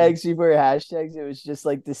god. hashtags before hashtags. It was just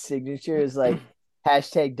like the signature is like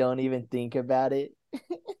hashtag don't even think about it.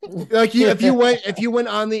 Like you, Yeah. if you went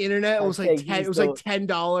on the internet, it was like Hashtag ten. It use was like the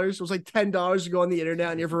 $10. It was like $10 to go on the internet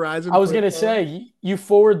on your I Verizon was flip gonna phone. say you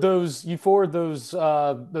forward those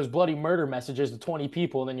bloody murder messages to 20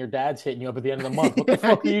 people, and then your dad's hitting you up at the end of the month. What the Yeah,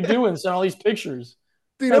 fuck are you yeah. doing? Send all these pictures.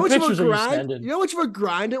 Dude, you What know kind of how much of a pictures are you grind? You sending? know how much of a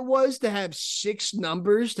grind it was to have 6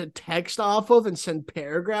 numbers to text off of and send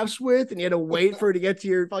paragraphs with, and you had to wait for it to get to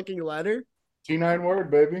your fucking letter. T9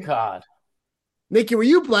 word, baby. God. Nikki, were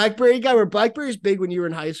you a BlackBerry guy? Were BlackBerries big when you were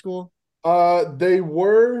in high school? They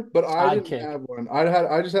were, but I didn't Sidekick. have one.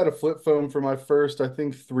 I just had a flip phone for my first, I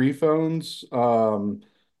think, 3 phones.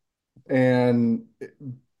 And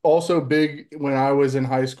also big when I was in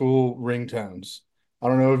high school, ringtones. I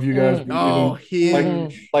don't know if you guys Oh,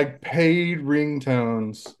 even like huge. paid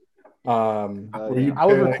ringtones. Oh Where yeah. you I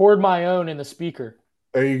would pay like record my own in the speaker.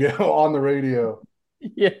 there you go on the radio.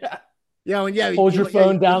 Yeah. Yeah, and Hold your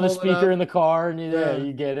phone you down the hold it speaker up. in the car, and yeah, Yeah,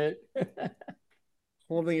 you get it.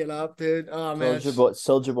 holding it up, dude. Oh man,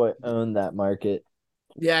 Soldier Boy owned that market.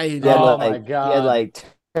 yeah, he He had did. Oh my like God.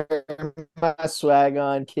 turn my swag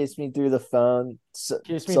on, kiss me through the phone.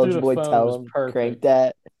 Kiss Me Through Soldier the Boy Phone tell was him crank perfect.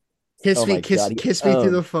 that. Oh my god, he Kiss me through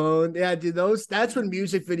the owned. phone. Yeah, dude, that's when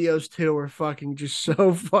music videos too were fucking just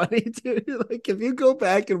so funny, dude. Like if you go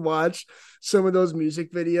back and watch some of those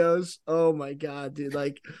music videos, oh my god, dude.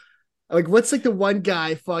 Like what's like the one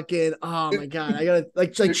guy fucking oh my god, I gotta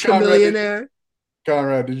like Conrad, Chamillionaire.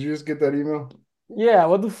 did you just get that email? Yeah,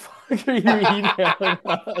 what the fuck are you emailing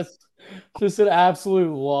us? Just an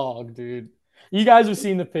absolute log, dude. You guys have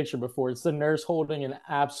seen the picture before. It's the nurse holding an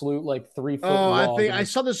absolute like 3 foot Oh, I log think in I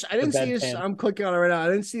saw this. I the didn't see this. bedpan. I'm clicking on it right now. I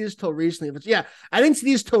didn't see this till recently, but yeah, I didn't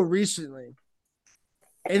see this till recently.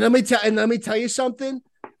 And let me tell you something.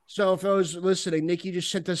 So if I was listening, Nikki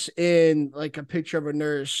just sent us in like a picture of a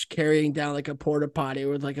nurse carrying down like a porta potty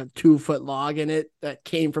with like a 2 foot log in it that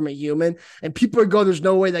came from a human. And people are going, there's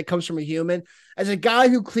no way that comes from a human. As a guy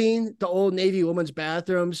who cleaned the old Navy women's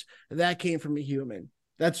bathrooms, that came from a human.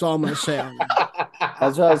 That's all I'm gonna say on that.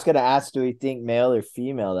 That's what I was gonna ask. Do we think male or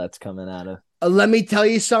female that's coming out of? Let me tell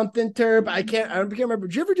you something, Turb. I can't remember.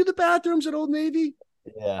 Did you ever do the bathrooms at Old Navy?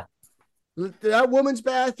 Yeah. That woman's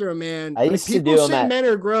bathroom, man. I Like used to people do them say at men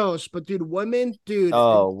are gross, but dude, women, dude.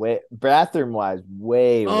 oh wait bathroom wise,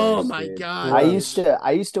 way Oh worse, my dude. god, I dude. used Gross. to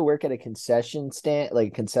I used to work at a concession stand, like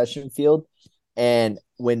a concession field, and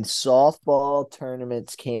when softball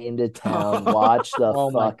tournaments came to town, watch the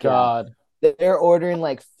Oh my fuck out. God. They're ordering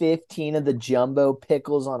like 15 of the jumbo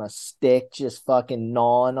pickles on a stick, just fucking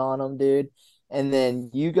gnawing on them, dude. And then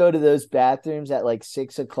you go to those bathrooms at like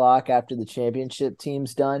 6 o'clock after the championship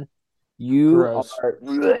team's done. You Gross. are,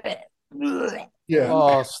 Yeah.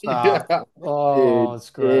 Oh, stop. Yeah. Oh, dude, it's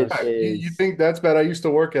it gross. You is. think that's bad? I used to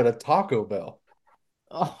work at a Taco Bell.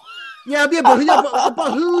 Oh. But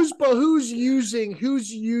who's using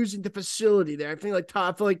the facility there? I think like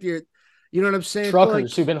I feel like you're, you know what I'm saying? I feel like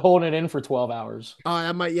Truckers who've been holding it in for 12 hours.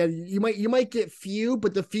 I might yeah you might get few,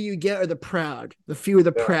 but the few you get are the proud. The few are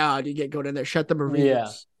the Yeah. proud you get going in there. Shut the Yeah.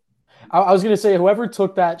 burritos. I was gonna say whoever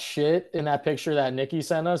took that shit in that picture that Nikki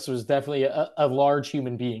sent us was definitely a large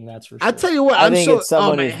human being, that's for I sure. tell you what, I I'm think so it's oh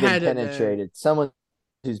someone my who's been head, man. penetrated. Someone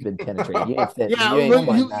who's been penetrated. Yeah, You ain't Oh gonna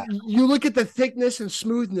my find that. you look at the thickness and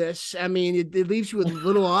smoothness. I mean, it leaves you with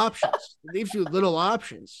little options. It leaves you with little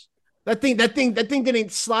options. That thing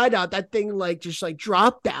didn't slide out. That thing like just like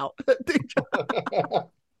dropped out. But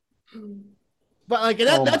like and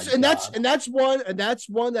oh my God. that's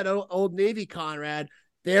one that old Navy Conrad.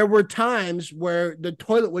 There were times where the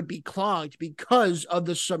toilet would be clogged because of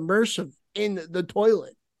the submersive in the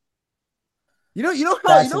toilet.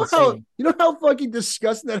 That's insane. You know how fucking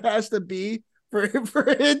disgusting that has to be for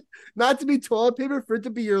it not to be toilet paper, for it to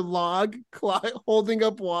be your log holding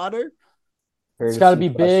up water. It's got to Courtesy be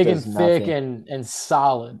plus big and does thick nothing. and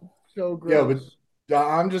solid. So Yeah, but gross.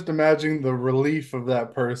 I'm just imagining the relief of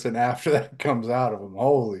that person after that comes out of them.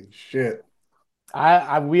 Holy shit.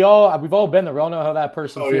 We've all been there. We all know how that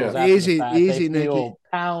person Oh feels yeah. after the Easy, fact. They easy, Nikki. feel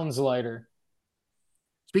pounds lighter.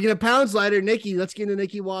 Speaking of pounds lighter, Nikki, let's get into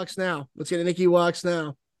Nikki walks now.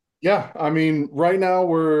 Yeah, I mean, right now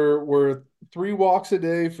we're 3 walks a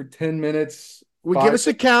day for 10 minutes. Well, give us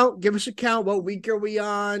a count. Give us a count. What week are we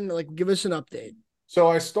on? Like, give us an update. So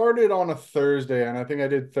I started on a Thursday, and I think I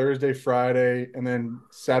did Thursday, Friday, and then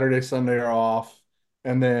Saturday, Sunday are off.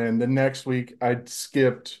 And then the next week I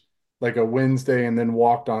skipped like a Wednesday and then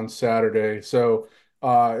walked on Saturday. So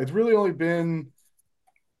it's really only been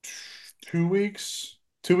 2 weeks,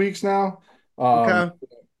 2 weeks now. Um, Okay.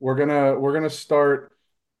 we're gonna start,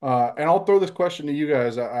 and I'll throw this question to you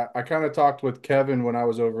guys. I kind of talked with Kevin when I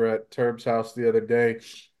was over at Turb's house the other day,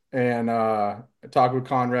 and I talked with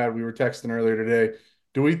Conrad. We were texting earlier today.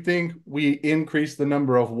 Do we think we increase the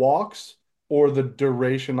number of walks or the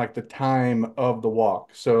duration, like the time of the walk?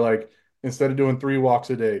 So like instead of doing 3 walks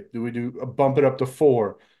a day, do we do bump it up to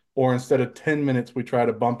 4? Or instead of 10 minutes, we try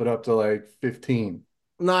to bump it up to like 15?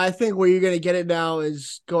 No, I think where you're gonna get it now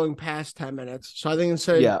is going past 10 minutes. So I think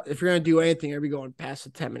instead, Yeah. if you're gonna do anything, you're be going past the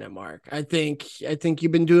 10-minute mark. I think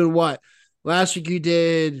you've been doing what? Last week you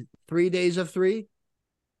did 3 days of three.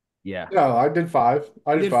 Yeah. No, I did 5.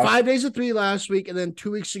 I You did did 5. 5 days of three last week, and then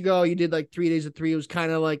 2 weeks ago you did like 3 days of three. It was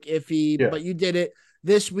kind of like iffy, Yeah. but you did it.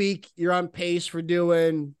 This week you're on pace for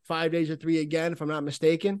doing 5 days of three again, if I'm not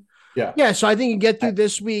mistaken. Yeah. Yeah, so I think you get through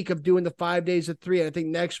this week of doing the 5 days of three, and I think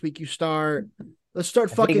next week you start. Let's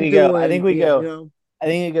start fucking doing. I think we yeah, go. You know, I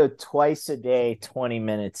think we go twice a day, 20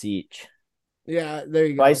 minutes each. yeah, there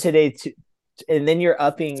you go. Twice a day, and then you're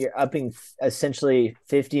upping essentially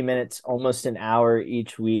 50 minutes, almost an hour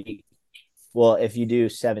each week. Well, if you do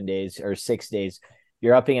 7 days or 6 days,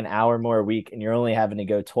 you're upping an hour more a week, and you're only having to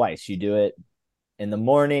go twice. You do it in the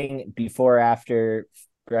morning, before, after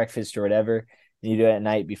breakfast or whatever, and you do it at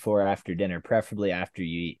night, before, after dinner, preferably after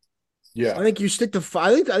you eat. Yeah. I think you stick to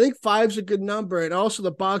five. I think five's a good number, and also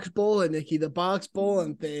the box bowling, Nikki. The box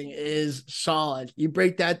bowling thing is solid. You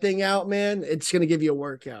break that thing out, man. It's gonna give you a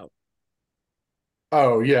workout.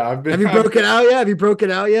 Oh yeah, I've been. Have you broken out yet? Have you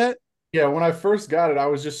broken out yet? Yeah, when I first got it, I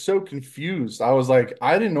was just so confused. I was like,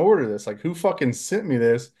 I didn't order this. Like, who fucking sent me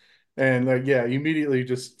this? And like, yeah, immediately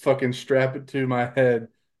just fucking strap it to my head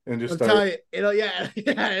and just I'm start. telling you,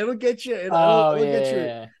 it'll get you. Oh It'll yeah, get you.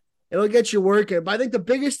 yeah. It'll get you working. But I think the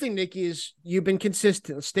biggest thing, Nikki, is you've been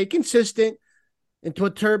consistent. Stay consistent. And to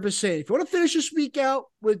what Turb is saying, if you want to finish this week out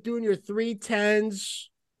with doing your 3 10s,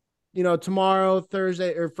 tomorrow,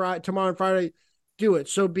 Thursday, or Friday, tomorrow and Friday, do it.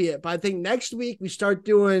 So be it. But I think next week we start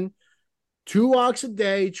doing 2 walks a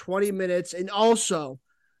day, 20 minutes. And also,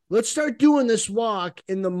 let's start doing this walk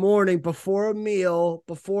in the morning before a meal,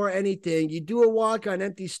 before anything. You do a walk on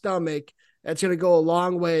empty stomach. That's going to go a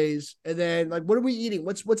long ways. And then, like, what are we eating?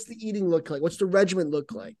 What's the eating look like? What's the regimen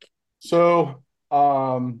look like? So,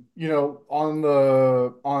 on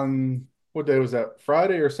what day was that?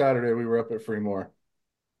 Friday or Saturday? We were up at Fremore.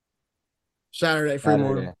 Saturday, free Saturday.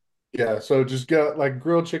 morning. Yeah, so just got like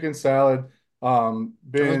grilled chicken salad. That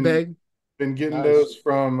was big. Been getting Nice. those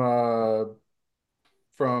from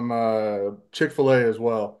Chick-fil-A as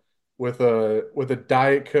well with a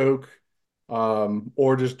Diet Coke,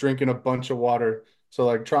 or just drinking a bunch of water. So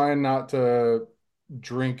like trying not to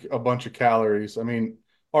drink a bunch of calories. I mean,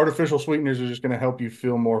 artificial sweeteners are just going to help you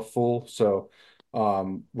feel more full. So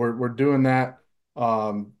we're doing that.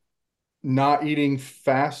 Not eating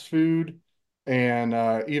fast food, and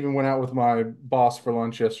even went out with my boss for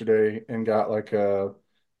lunch yesterday and got like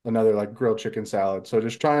another like grilled chicken salad. So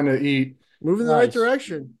just trying to Moving in the right Nice.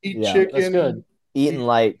 direction. eat Yeah, chicken. that's good. Eating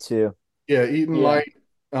light too. Yeah, eating Yeah. light.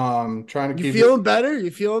 Trying to You keep feeling better? You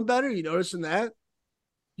feeling better? You noticing that?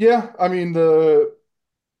 Yeah, I mean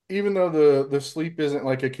even though the sleep isn't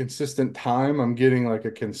like a consistent time, I'm getting like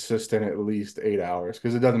a consistent at least 8 hours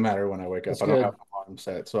because it doesn't matter when I wake up. That's I don't good. have my alarm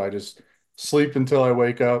set, so I just sleep until I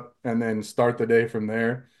wake up and then start the day from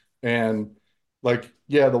there. And like,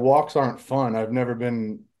 yeah, the walks aren't fun. I've never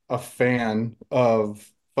been a fan of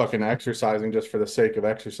fucking exercising just for the sake of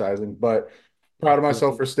exercising, but proud of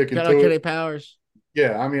myself for sticking Shout out to Kenny it. Powers.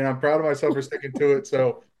 Yeah, I mean, I'm proud of myself for sticking to it.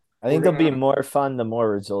 So I think we're they'll be gonna, more fun the more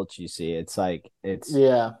results you see. It's like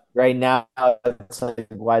Yeah. right now, it's like,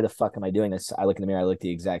 why the fuck am I doing this? I look in the mirror, I look the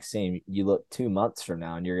exact same. You look 2 months from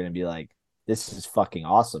now and you're gonna be like, this is fucking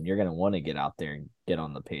awesome. You're gonna want to get out there and get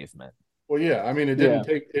on the pavement. well, yeah, I mean, Yeah.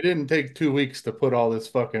 it didn't take 2 weeks to put all this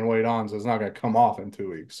fucking weight on, so it's not gonna come off in 2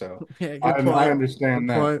 weeks. So Yeah, I good point. understand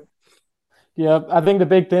Good that. point. Yeah. I think the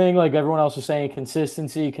big thing, like everyone else is saying,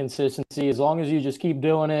 consistency. As long as you just keep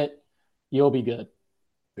doing it, you'll be good.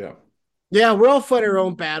 Yeah. Yeah, we're all fighting our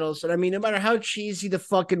own battles. And I mean, no matter how cheesy the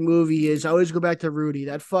fucking movie is, I always go back to Rudy,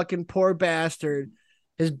 that fucking poor bastard.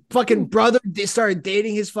 His fucking brother started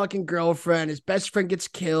dating his fucking girlfriend. His best friend gets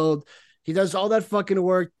killed. He does all that fucking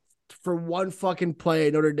work for one fucking play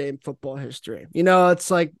in Notre Dame football history. You know,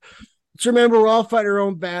 it's like, let's remember we're all fighting our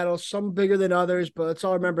own battles, some bigger than others, but let's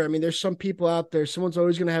all remember. I mean, there's some people out there, someone's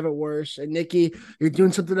always going to have it worse. And Nikki, you're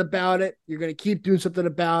doing something about it. You're going to keep doing something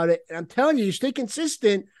about it. And I'm telling you, you stay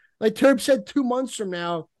consistent. Like Turb said, 2 months from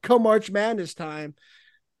now, come March Madness time,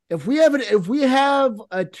 if we have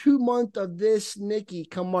a 2 month of this, Nikki,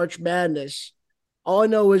 come March Madness, all I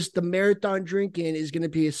know is the marathon drinking is going to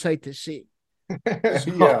be a sight to see.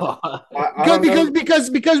 Yeah. Because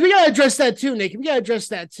we gotta address that too, Nick. We gotta address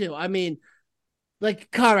that too. I mean,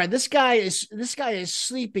 like Conrad, this guy is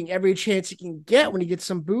sleeping every chance he can get when he gets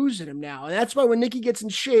some booze in him now. And that's why when Nicky gets in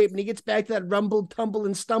shape and he gets back to that rumble, tumble,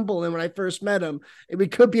 and stumble, and when I first met him, we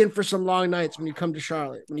could be in for some long nights when you come to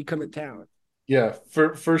Charlotte, when you come to town. Yeah,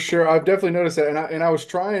 for sure. I've definitely noticed that. And I was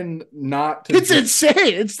trying not to It's insane.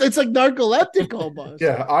 It's like narcoleptic almost.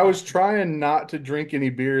 Yeah, I was trying not to drink any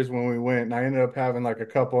beers when we went, and I ended up having like a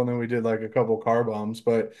couple, and then we did like a couple car bombs.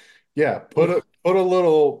 But yeah, put a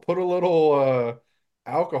little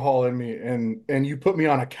alcohol in me, and you put me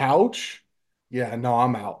on a couch. Yeah, no,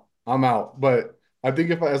 I'm out. I'm out. But I think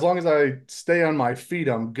as long as I stay on my feet,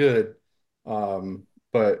 I'm good.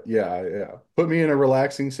 But yeah, put me in a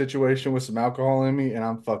relaxing situation with some alcohol in me, and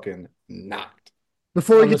I'm fucking knocked.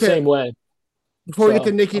 Before we I'm the get same way. Before we So, get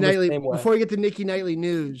to Nikki I'm the Nightly, same way. before we get to Nikki Nightly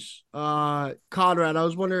news, Conrad, I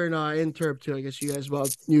was wondering, in Turb too. I guess you guys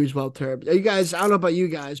knew as well, Turb. You guys, I don't know about you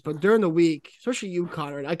guys, but during the week, especially you,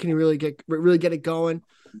 Conrad, I can really get it going.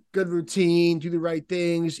 Good routine, do the right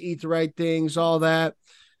things, eat the right things, all that.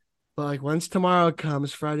 But like once tomorrow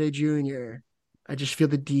comes, Friday Junior, I just feel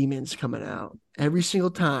the demons coming out every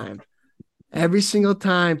single time. Every single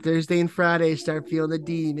time, Thursday and Friday, start feeling the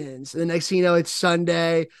demons. And the next thing you know, it's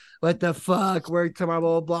Sunday. What the fuck? Work tomorrow,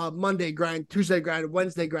 blah, blah, blah. Monday grind, Tuesday grind,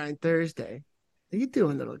 Wednesday grind, Thursday. How you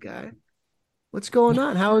doing, little guy? What's going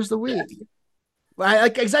on? How was the week?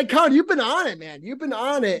 Con, you've been on it, man. You've been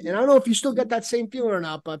on it. And I don't know if you still get that same feeling or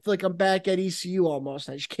not, but I feel like I'm back at ECU almost.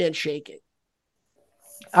 I just can't shake it.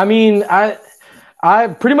 I mean, I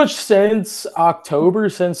pretty much since October,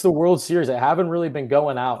 since the World Series, I haven't really been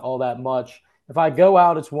going out all that much. If I go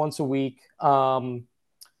out, it's once a week.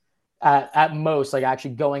 At most, like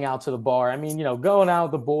actually going out to the bar. I mean, going out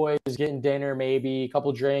with the boys, getting dinner, maybe a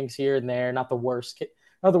couple drinks here and there. Not the worst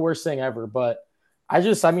thing ever. But I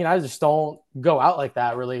just don't go out like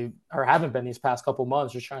that really, or haven't been these past couple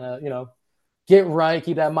months. Just trying to, get right,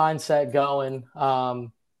 keep that mindset going.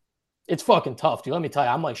 It's fucking tough, dude. Let me tell you,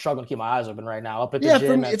 I'm like struggling to keep my eyes open right now. Up at the gym.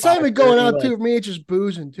 For me, it's not even going out too. For me, it's just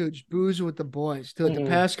boozing too. Just boozing with the boys. Too. Like the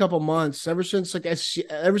past couple months, ever since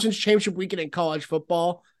championship weekend in college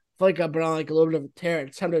football, I feel like I've been on like a little bit of a tear.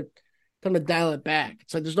 It's time to dial it back.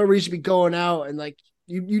 It's like there's no reason to be going out and like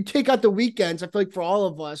you take out the weekends. I feel like for all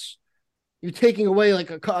of us, you're taking away like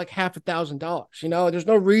 $1,500. There's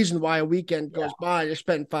no reason why a weekend goes by. You're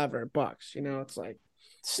spending $500. It's like.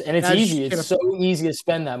 And it's easy. It's so easy to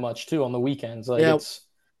spend that much too on the weekends. Like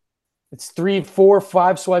it's 3, 4,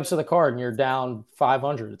 5 swipes of the card and you're down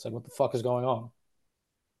 500. It's like, what the fuck is going on?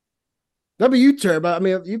 That'd be you, Turb. I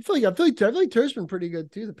mean, I feel like Turb's been pretty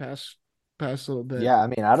good too the past little bit. Yeah, I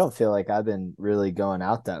mean, I don't feel like I've been really going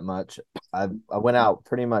out that much. I went out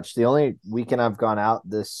pretty much. The only weekend I've gone out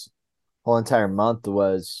this whole entire month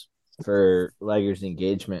was for Legger's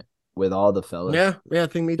engagement with all the fellas. Yeah, I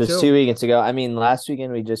think me too. Just 2 weekends ago. I mean, last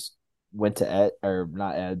weekend we just went to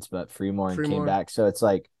not Ed's, but Fremore and came back. So it's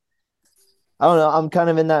like, I don't know. I'm kind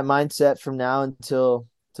of in that mindset from now until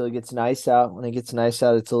it gets nice out. When it gets nice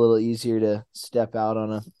out, it's a little easier to step out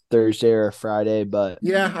on a Thursday or a Friday. But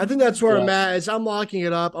yeah, I think that's where I'm at. Is I'm locking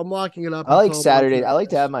it up. I like Saturday. I like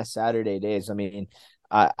to have my Saturday days. I mean,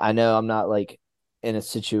 I know I'm not like in a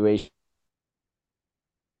situation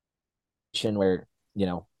where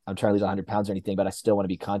I'm trying to lose 100 pounds or anything, but I still want to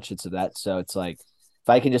be conscious of that. So it's like, if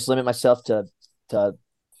I can just limit myself to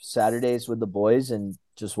Saturdays with the boys and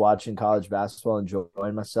just watching college basketball,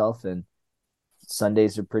 enjoying myself, and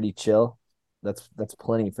Sundays are pretty chill, that's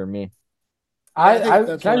plenty for me.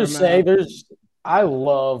 I can I just say I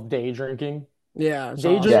love day drinking. Yeah.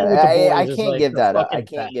 Day drinking with the boys I can't give that up. I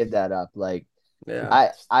can't give that up. Like,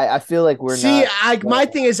 yeah. I feel like we're my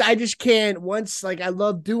thing is I just can't once like I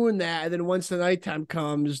love doing that, and then once the nighttime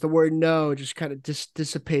comes, the word no just kind of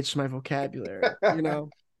dissipates my vocabulary.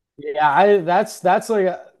 Yeah, that's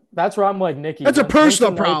where I'm like Nikki. That's a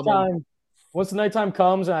personal problem. Once the nighttime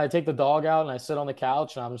comes and I take the dog out and I sit on the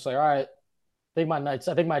couch and I'm just like, all right, I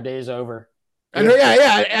think my day's over. I know,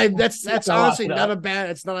 yeah. That's Gotta honestly lock it not up. a bad.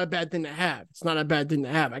 It's not a bad thing to have. It's not a bad thing to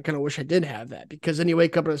have. I kind of wish I did have that because then you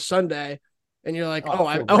wake up on a Sunday and you're like, Oh, oh,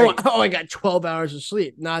 I feel great. I got 12 hours of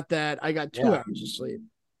sleep. Not that I got 2 Yeah, hours of sleep.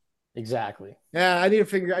 exactly. Yeah, I need to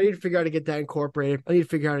figure out how to get that incorporated. I need to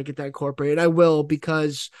figure out how to get that incorporated. I will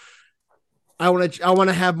because I want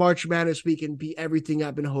to have March Madness weekend be everything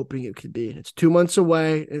I've been hoping it could be. It's 2 months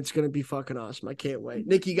away and it's gonna be fucking awesome. I can't wait.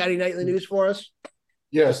 Nick, you got any nightly news for us?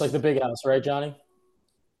 Yes. Just like the big house, right, Johnny?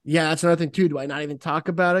 Yeah, that's another thing too. Do I not even talk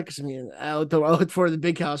about it? Because I mean, I looked forward to the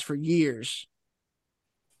big house for years.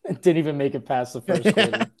 Didn't even make it past the first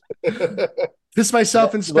quarter. Piss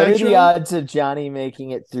myself in What are Spectrum. the odds of Johnny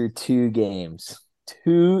making it through 2 games?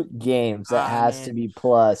 2 games. That has man. to be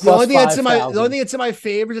plus. The only thing that's in my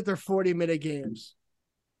favor is that they're 40-minute games.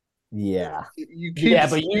 Yeah. You Yeah,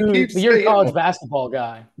 but you're a college basketball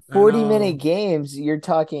guy. 40-minute games, you're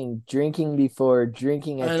talking drinking before,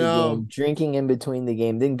 drinking at I the know. game, drinking in between the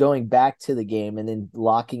game, then going back to the game, and then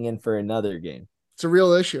locking in for another game. It's a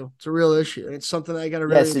real issue. It's a real issue. And it's something I got to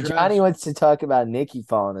Yeah, really so address. Johnny wants to talk about Nicky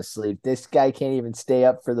falling asleep. This guy can't even stay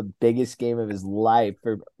up for the biggest game of his life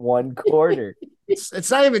for one quarter.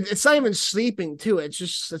 It's not even sleeping too.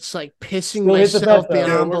 It's like pissing Still hit the myself bed,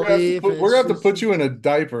 though. beyond we're belief. gonna have to put you in a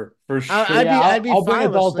diaper for sure. I'd be I'll bring fine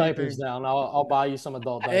with adult sleeping. diapers down. I'll buy you some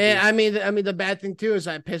adult diapers. Yeah, I mean, the bad thing too is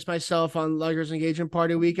I pissed myself on Luggers engagement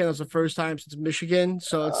party weekend. It was the first time since Michigan,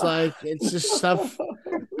 so it's like it's just stuff.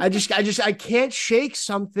 I can't shake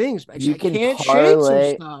some things. You can can't shake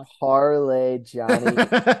some stuff. parlay Johnny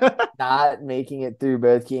not making it through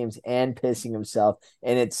both games and pissing himself,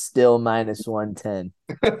 and it's still minus 110.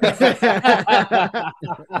 But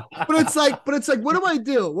it's like, what do I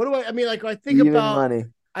do? I mean, like, I think Even about money.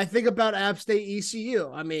 I think about App State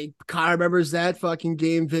ECU. I mean, Kyle remembers that fucking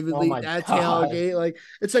game vividly. Oh my that God. tailgate, like,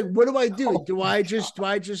 it's like, what do I do? Do I just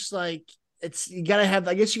like? You gotta have.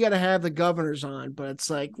 I guess you gotta have the governors on, but it's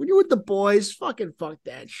like when you're with the boys, fuck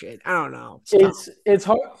that shit. I don't know. It's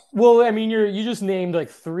hard. Well, I mean, you just named like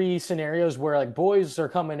 3 scenarios where like boys are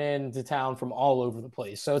coming into town from all over the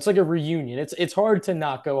place, so it's like a reunion. It's hard to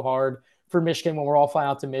not go hard for Michigan when we're all flying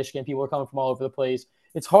out to Michigan. People are coming from all over the place.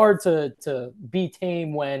 It's hard to be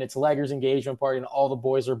tame when it's Leggers engagement party and all the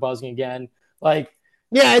boys are buzzing again. Like,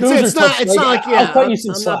 yeah, it's not like I'll cut you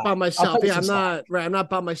some I'm slack. not by myself. I'll cut you Yeah, I'm some not right. I'm not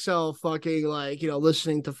by myself. Fucking like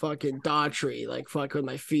listening to fucking Daughtry, like fucking with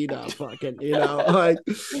my feet up, fucking like.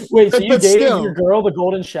 Wait, so you but gave still. your girl the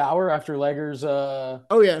golden shower after Leggers'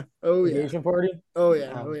 Oh yeah, engagement party? oh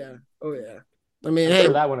yeah. I mean, I'm hey,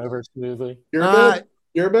 sure that went over smoothly.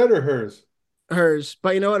 Your bed or hers? hers,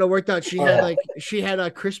 but you know what? It worked out. She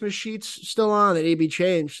had Christmas sheets still on. They need to be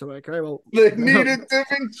changed. So I'm like, all right, well, They needed to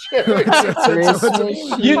be changed.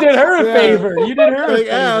 You did her a favor. You did her a favor.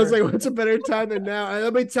 Yeah, I was like, what's a better time than now? And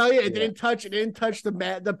let me tell you, it didn't touch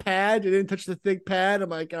the pad. It didn't touch the thick pad. I'm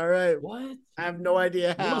like, all right, What? I have no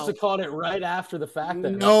idea how. You must have caught it right after the fact.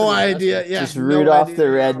 Then No idea. Yeah, just Rudolph the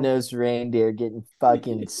Red-Nosed Reindeer getting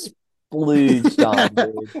fucking splooged on,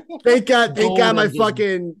 dude. Thank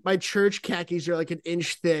God my church khakis are like an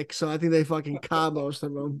inch thick, so I think they fucking caught most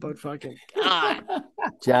of them. But fucking God,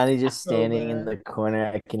 Johnny just standing in the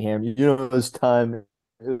corner. I can hear him. It was time.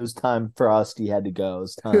 It was time. Frosty had to go. It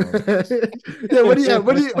was time. Yeah.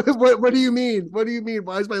 What do you mean? What do you mean?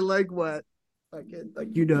 Why is my leg wet?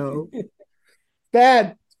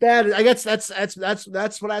 Bad. I guess that's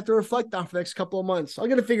what I have to reflect on for the next couple of months. I'm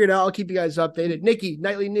gonna figure it out. I'll keep you guys updated. Nikki,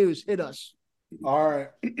 nightly news, hit us. All right.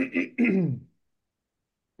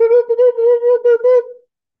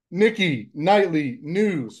 Nikki, nightly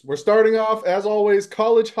news. We're starting off, as always,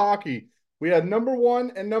 college hockey. We had number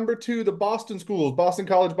 1 and number 2, the Boston schools, Boston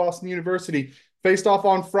College, Boston University, faced off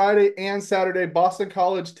on Friday and Saturday. Boston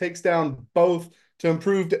College takes down both to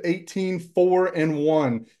improve to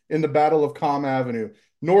 18-4-1 in the Battle of Comm Avenue.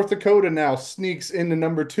 North Dakota now sneaks into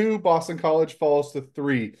number 2. Boston College falls to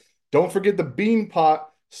 3. Don't forget the Bean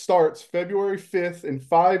Pot starts February 5th in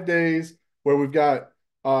 5 days, where we've got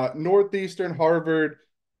Northeastern, Harvard,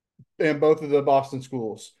 and both of the Boston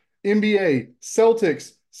schools. NBA,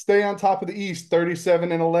 Celtics stay on top of the East,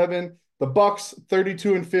 37-11. The Bucks,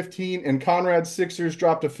 32-15, and Conrad Sixers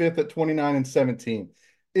dropped to 5th at 29-17.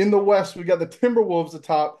 In the West, we got the Timberwolves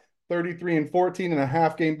atop, 33-14, and a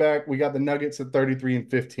half game back. We got the Nuggets at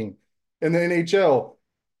 33-15. In the NHL,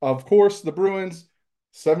 of course, the Bruins,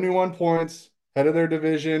 71 points, head of their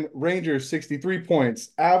division. Rangers, 63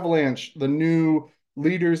 points. Avalanche, the new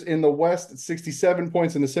leaders in the West, at 67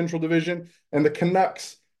 points in the Central Division. And the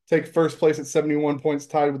Canucks take first place at 71 points,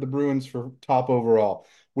 tied with the Bruins for top overall.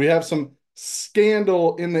 We have some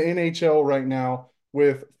scandal in the NHL right now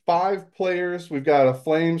with 5 players. We've got a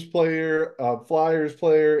Flames player, a Flyers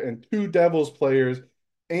player, and 2 Devils players,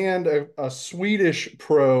 and a Swedish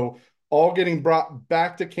pro, all getting brought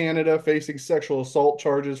back to Canada facing sexual assault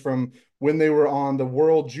charges from when they were on the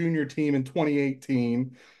World Junior team in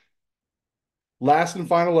 2018. Last and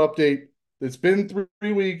final update. It's been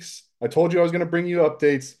 3 weeks. I told you I was going to bring you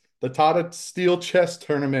updates. The Tata Steel Chess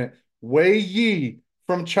Tournament. Wei Yi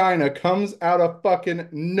from China comes out of fucking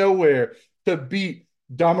nowhere to beat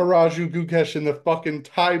Damaraju Gukesh in the fucking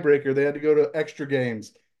tiebreaker. They had to go to extra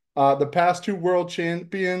games. The past 2 world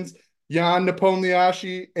champions, Jan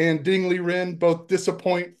Nepomniachtchi and Ding Liren, both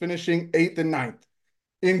disappoint, finishing 8th and 9th.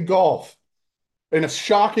 In golf, in a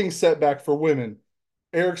shocking setback for women,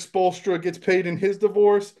 Eric Spoelstra gets paid in his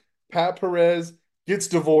divorce. Pat Perez gets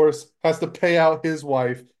divorced, has to pay out his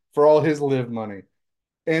wife for all his live money.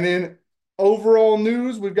 And in overall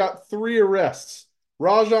news, we've got 3 arrests.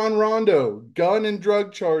 Rajon Rondo, gun and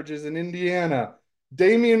drug charges in Indiana.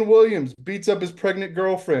 Damian Williams beats up his pregnant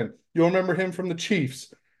girlfriend. You'll remember him from the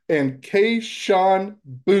Chiefs. And Kayshon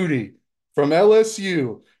Boutte from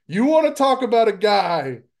LSU. You want to talk about a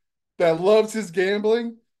guy that loves his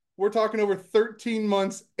gambling? We're talking over 13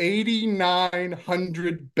 months,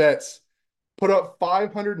 8,900 bets, put up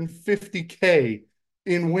 550K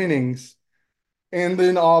in winnings, and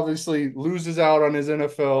then obviously loses out on his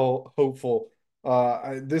NFL hopeful.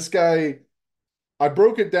 This guy, I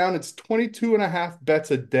broke it down. It's 22 and a half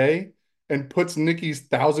bets a day and puts Nicky's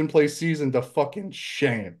 1,000-play season to fucking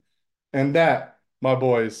shame. And that, my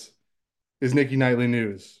boys, is Nicky Nightly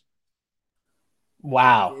News.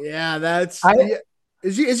 Wow. Yeah, that's I-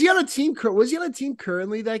 is he on a team? Was he on a team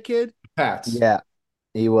currently? That kid? Pats. Yeah,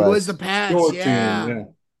 he He was. was the Pats. Your Yeah. team, yeah.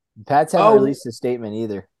 Pats haven't Oh. released a statement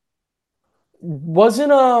either.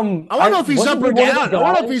 Wasn't I want to know if he's wasn't up he or one of the down. I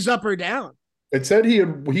want to know if guys- he's up or down. It said he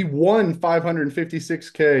won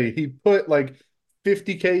 556K. He put like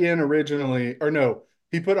 50K in originally, or no,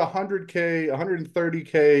 he put 100K,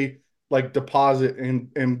 130K like deposit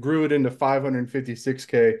and grew it into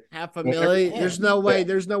 556K. Half a Whenever- million. There's no way. Yeah.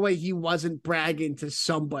 There's no way he wasn't bragging to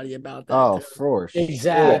somebody about that. Oh, too. for sure.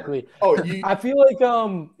 Exactly. Oh, I feel like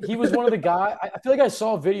he was one of the guys. I feel like I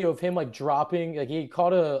saw a video of him like dropping, like he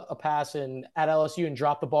caught a pass at LSU and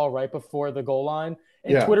dropped the ball right before the goal line.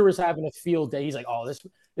 And Yeah. Twitter was having a field day. He's like, "Oh,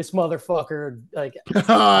 this motherfucker like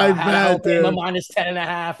I had bet, Alabama dude. minus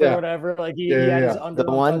 10.5 or Yeah. whatever." Like he Yeah, had his yeah. under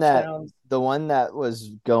The one touchdowns. that was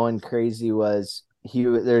going crazy was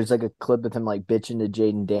there's like a clip of him like bitching to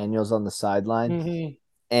Jaden Daniels on the sideline, Mhm.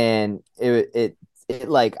 and it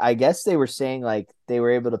like I guess they were saying like they were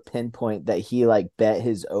able to pinpoint that he like bet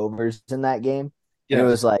his overs in that game. And it Yes.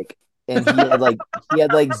 was like, and he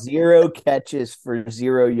had like 0 catches for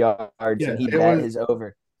 0 yards, Yeah, and he it bet was- his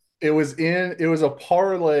over. It was a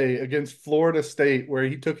parlay against Florida State where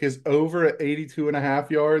he took his over at 82 and a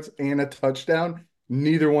half yards and a touchdown.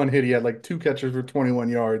 Neither one hit. He had like 2 catches for 21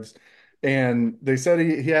 yards. And they said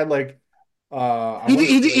he had like I wanna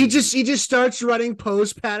He say- just starts running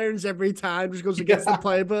post patterns every time. Just goes against the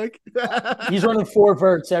playbook. He's running 4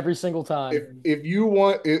 verts every single time. if you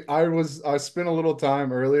want it, I spent a little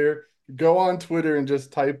time earlier. Go on Twitter and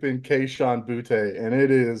just type in Kayshon Boutte, and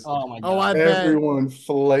it is Oh my Oh, god. I bet. everyone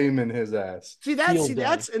flaming his ass. Field day.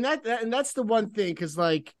 That's the one thing because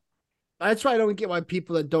like that's why I don't get why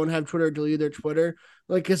people that don't have Twitter delete their Twitter.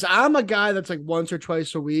 Like, because I'm a guy that's like once or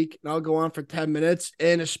twice a week, and I'll go on for 10 minutes,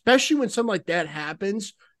 and especially when something like that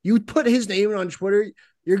happens, you put his name on Twitter,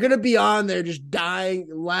 you're gonna be on there just dying,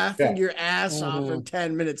 laughing your ass off for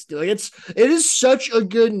 10 minutes, dude. Like it is such a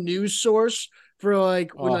good news source for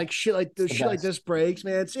like when like shit like this the best. this breaks,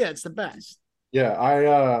 man. It's the best. Yeah,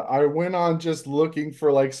 I went on just looking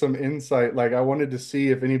for like some insight. Like I wanted to see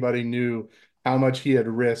if anybody knew how much he had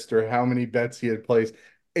risked or how many bets he had placed.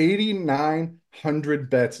 8,900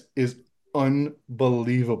 bets is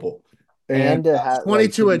unbelievable. And to have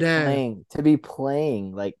 22 like, a day. to be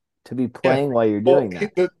playing while you're doing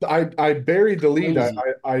that. I buried the lead.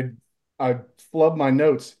 Crazy. I flubbed my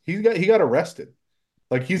notes. He got arrested.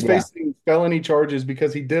 Like he's Yeah. facing felony charges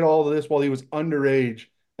because he did all of this while he was underage,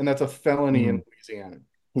 and that's a felony in Louisiana.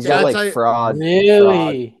 He's Yeah, got it's like like- fraud.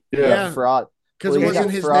 Really? Yeah. Fraud. Because Well, it he's wasn't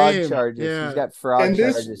got his fraud name. charges. Yeah. He's got fraud And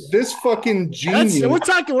charges. this fucking genius.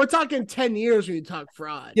 We're talking 10 years when you talk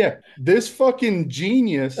fraud. Yeah, this fucking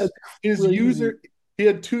genius, That's his crazy. he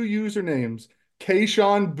had 2 usernames,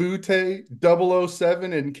 Kayshon Boutte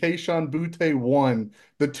 007 and Kayshon Boutte 1,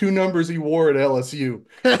 the 2 numbers he wore at LSU.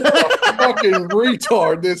 What a fucking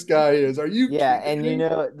retard this guy is. Are you Yeah, kidding and me? you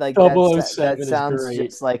know, like 007 that is sounds great.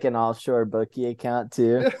 just like an offshore bookie account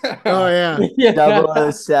too. Oh yeah. Yeah.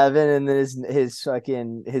 007, and then his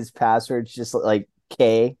fucking his password's just like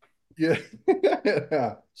K. Yeah.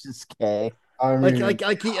 Yeah. Just K. I Like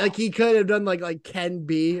mean, he could have done like Ken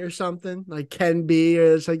B or something. Like Ken B,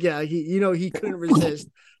 or it's like, yeah, he couldn't resist.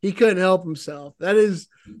 He couldn't help himself. That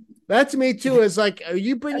to me too is like, are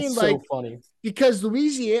you bringing That's like, so funny. because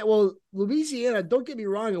Louisiana, don't get me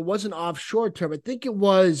wrong, it wasn't offshore term. I think he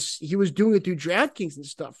was doing it through DraftKings and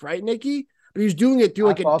stuff, right, Nikki? But he was doing it through I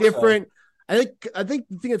like a thought so. different. I think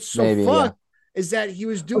the thing that's so Maybe, yeah. fucked is that he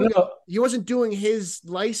was But doing it. no, He wasn't doing his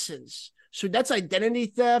license. So that's identity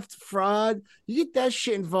theft, fraud. You get that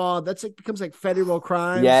shit involved, that's like becomes like federal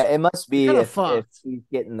crimes. Yeah, it must be Kind of if fucked. he's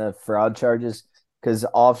getting the fraud charges, because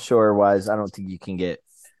offshore wise, I don't think you can get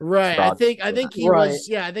Right. I fraud. think I think he Right. was,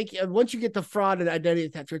 yeah, I think once you get the fraud and identity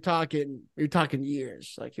theft, you're talking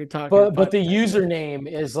years. Like you're talking but five, the 10 years. username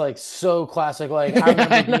is like so classic. Like I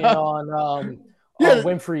remember being on Yeah.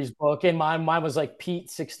 Winfrey's book, and mine was like Pete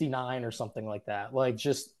 69 or something like that. Like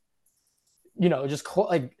just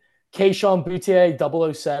like Keishon Butte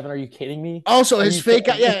 007. Are you kidding me? Also, Are his you fake,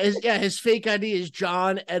 kidding me? his fake ID is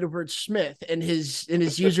John Edward Smith, and his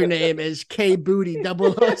username is K Booty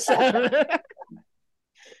 007.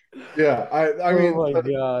 yeah. I Oh mean, my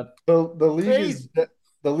god. the league Crazy. is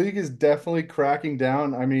the league is definitely cracking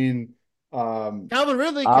down. I mean, Calvin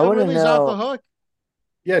Ridley, I Calvin want to Ridley's off the know. hook.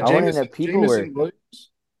 yeah, I want to know. Jameson Williams.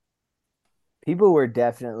 People were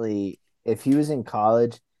definitely, if he was in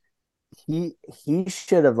college, he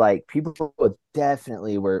should have, like, people would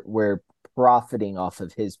definitely were profiting off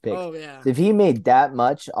of his picks. Oh yeah. If he made that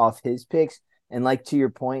much off his picks, and like to your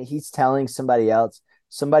point, he's telling somebody else,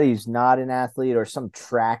 somebody who's not an athlete or some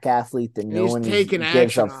track athlete that And no he's one taking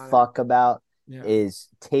gives a action on it. fuck about, Yeah. is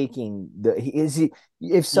taking if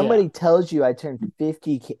Yeah. somebody tells you I turned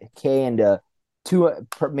 50K into two,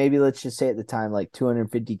 maybe let's just say at the time like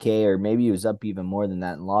 250K, or maybe he was up even more than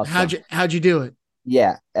that and lost some. How'd you do it?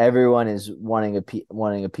 Yeah, everyone is wanting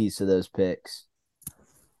a piece of those picks.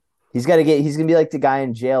 He's gonna be like the guy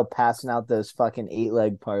in jail passing out those fucking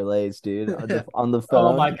 8-leg parlays, dude, on the Oh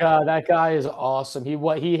phone. my god, that guy is awesome.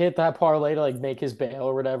 He hit that parlay to like make his bail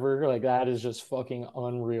or whatever. Like that is just fucking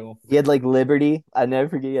unreal. He had like Liberty. I never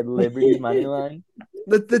forget, he had Liberty money line.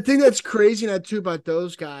 The thing that's crazy now too about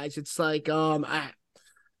those guys, it's like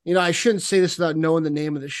I shouldn't say this without knowing the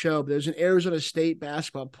name of the show, but there's an Arizona State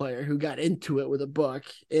basketball player who got into it with a book,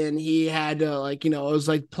 and he had to, like, it was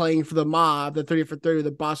like playing for the mob, the 30 for 30, the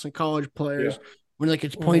Boston College players. Yeah. When like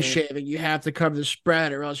it's point Mhm. shaving, you have to cover the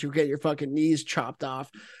spread or else you get your fucking knees chopped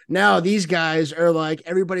off. Now these guys are like,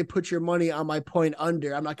 everybody put your money on my point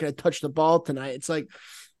under. I'm not going to touch the ball tonight. It's like,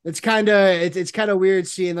 it's kind of weird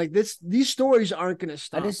seeing like these stories aren't going to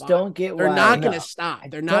stop. I just don't get They're why. not going No, to stop. I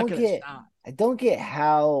They're not don't going to get. stop. I don't get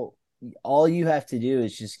how all you have to do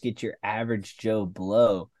is just get your average Joe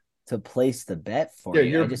Blow to place the bet for Yeah,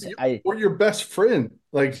 you. or your best friend.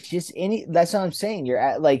 Like, Just any. That's what I'm saying.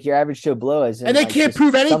 Like your average Joe Blow, as in, And they like, can't just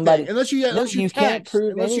prove anything somebody. unless you No, you can't text.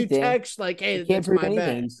 prove Unless you anything. text like, hey, You can't that's prove my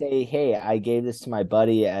anything. bet. You say, "Hey, I gave this to my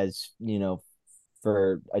buddy as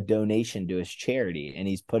for a donation to his charity, and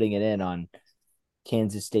he's putting it in on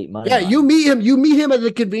Kansas State money." Yeah, line. you meet him at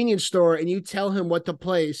the convenience store and you tell him what to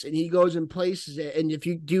place, and he goes and places it. And if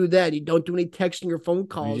you do that, you don't do any texting or phone You're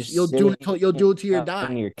calls. just You'll do it sitting till you're on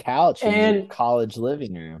dying. your couch in your And college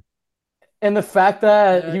living room. and the fact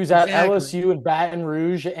that Yeah, he was at exactly. LSU in Baton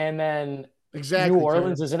Rouge and then Exactly. New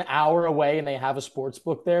Orleans is an hour away and they have a sports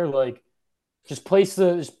book there, like just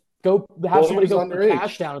go have Well, he somebody was go put underage.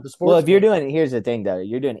 cash down at the Well, sports if you're book. doing, here's the thing though,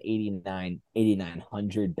 you're doing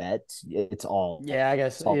 8,900 bets. It's all, Yeah, I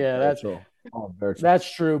guess. it's all Yeah, virtual. All virtual.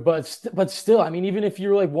 that's true. But still, I mean, even if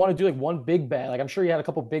you like want to do like one big bet, like I'm sure you had a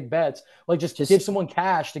couple big bets, like just Just give someone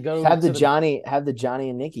cash to go have the to Johnny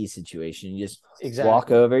and Nikki situation. You just exactly. walk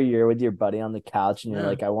over, you're with your buddy on the couch, and you're Yeah.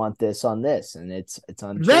 like, I want this on this, and it's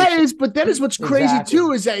on That Chase. is what's crazy Exactly.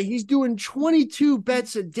 too, is that he's doing 22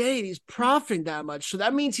 bets a day and he's profiting that much. So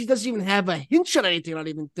that means he doesn't even have a hinge on anything. I don't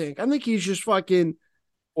even think. I think he's just fucking.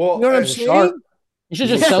 well, You know what I'm He's a saying? shark. You should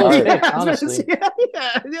just Yeah, sell his yeah, picks, honestly.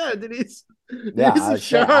 Yeah. Dude, he's Yeah, a I'd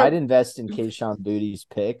shark. invest in Keishon Booty's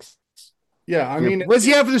picks. yeah, I mean, What's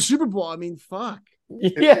he have for the Super Bowl? I mean, fuck.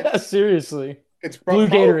 Yeah, seriously. it's Blue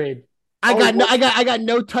probably, Gatorade. I got no, Probably I got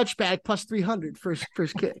no touchback plus 300 first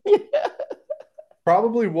kick.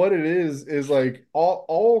 probably what it is like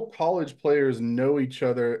all college players know each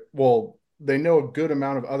other. Well, they know a good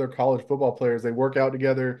amount of other college football players. They work out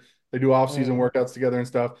together, they do off-season workouts together and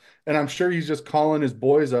stuff. And I'm sure he's just calling his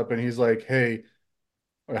boys up and he's like, hey,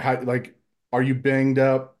 like, are you banged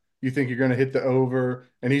up? You think you're gonna hit the over?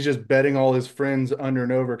 And he's just betting all his friends under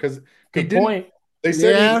and over because he Good didn't. point. They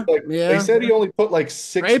said Yeah, they said he only put like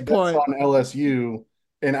 6 Great bets point. on LSU,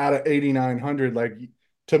 and out of 8,900, like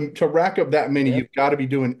to rack up that many, Yeah. you've got to be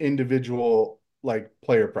doing individual like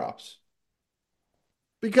player props.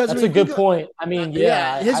 Because I That's a mean, think good point. I mean,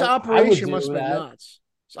 yeah, yeah, his I would operation do must have been that. nuts.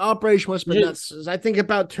 His operation must have been You- nuts. As I think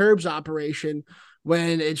about Turb's operation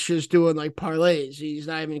when it's just doing like parlays. He's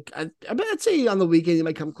not even. I bet I'd say on the weekend he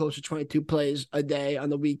might come close to 22 plays a day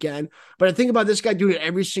on the weekend. But I think about this guy doing it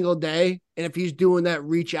every single day, and if he's doing that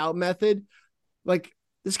reach out method, like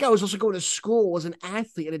this guy was also going to school, was an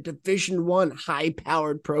athlete at a Division I high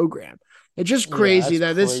powered program. It's just Yeah, crazy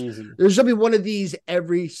that's that crazy. there's gonna be one of these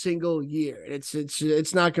every single year. And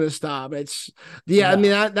it's not gonna stop. I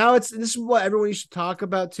mean No. now this is what everyone used to talk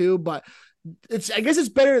about too, but I guess it's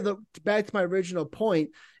better back to my original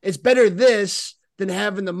point. It's better this than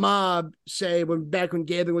having the mob say back when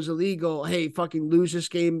gambling was illegal, hey, fucking lose this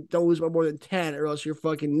game, don't lose by more than 10, or else your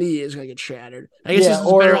fucking knee is gonna get shattered. I guess Yeah, this is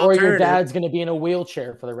a better or your alternative. dad's gonna be in a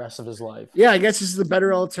wheelchair for the rest of his life. Yeah, I guess this is the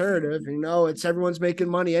better alternative. It's everyone's making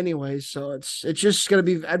money anyway, so it's just gonna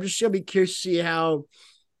be. I'm just gonna be curious to see how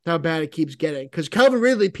bad it keeps getting. Because Calvin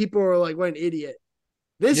Ridley, people are like, "What an idiot!"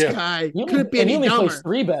 This Yeah. guy He couldn't be and he any only dumber. plays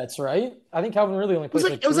 3 bets, right? I think Calvin really only It was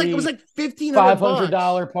plays like like it was like it was three like $1,500.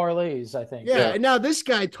 $500 parlays, I think. Yeah, Yeah. and now this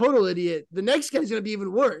guy, total idiot. The next guy's gonna be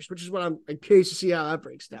even worse, which is what I'm curious to see how that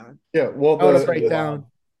breaks down. Yeah. Well, How would it the break down?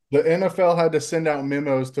 the NFL had to send out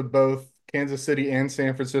memos to both Kansas City and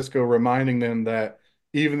San Francisco reminding them that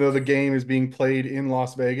even though the game is being played in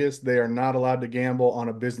Las Vegas, they are not allowed to gamble on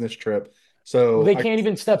a business trip. Well, So they can't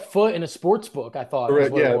even step foot in a sports book, I thought is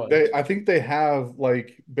correct. what it Yeah, was. I think they have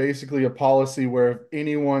like basically a policy where if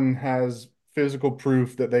anyone has physical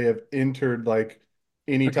proof that they have entered like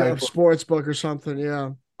any Like a type of sports book or something,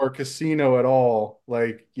 yeah. or casino at all,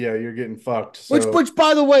 like yeah, you're getting fucked. Which, So which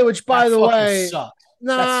by the way, That fucking sucks.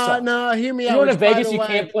 That sucks. hear me You out. know, in Which, by Vegas, the you way,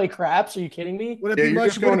 can't play craps. Are you kidding me? would it yeah, be you're much?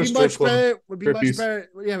 just Would it going to be strip much clubs, better? Would be much strippies. better?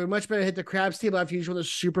 Yeah, it'd be much better to hit the craps table after you just won the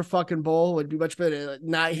Super fucking Bowl. Would be much better to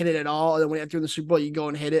not hit it at all, and then when after the Super Bowl, you go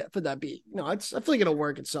and hit it. For that be, I feel like it'll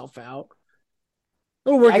work itself out.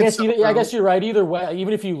 It'll work itself I out. guess you're right. Either way,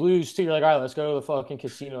 even if you lose too, you're like, all right, let's go to the fucking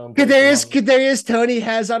casino and play some money. Kadarius Tony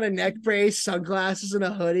has on a neck brace, sunglasses, and a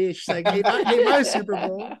hoodie. She's like, hey, my Super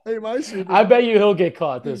Bowl. Hey, my Super Bowl. I bet you he'll get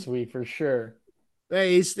caught this week for sure.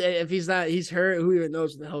 Hey, if he's not, he's hurt. Who even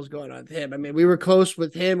knows what the hell's going on with him? I mean, we were close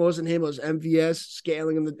with him. It wasn't him. It was MVS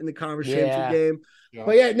scaling in the conference championship game. Yeah.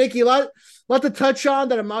 But yeah, Nikki, a lot to touch on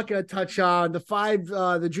that I'm not going to touch on.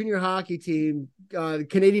 The junior hockey team, the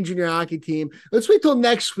Canadian junior hockey team. Let's wait till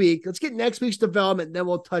next week. Let's get next week's development, and then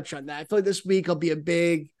we'll touch on that. I feel like this week will be a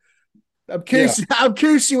big. I'm curious. Yeah. I'm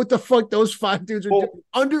curious to see what the fuck those 5 dudes are Well, doing.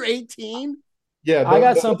 Under 18. Yeah, I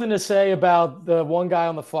got something to say about the one guy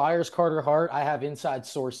on the Flyers, Carter Hart. I have inside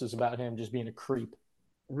sources about him just being a creep.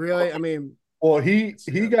 Really? I mean, well, he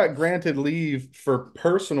got granted leave for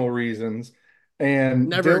personal reasons, and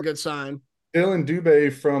never a good sign. Dylan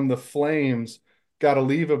Dubé from the Flames got a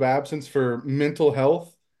leave of absence for mental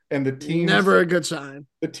health, and Never a good sign.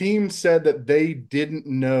 The team said that they didn't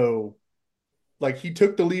know. Like he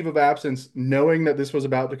took the leave of absence knowing that this was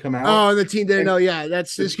about to come out. Oh, and the team didn't know. Yeah,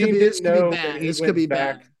 this could be bad. This could be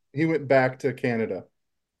bad. He went back to Canada.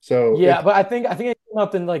 So yeah, but I think it came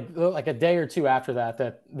up in like a day or two after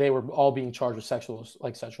that they were all being charged with sexual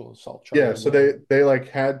assault charges. Yeah, so they like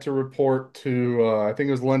had to report to I think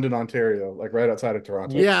it was London, Ontario, like right outside of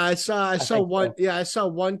Toronto. Yeah, I saw one. So. Yeah, I saw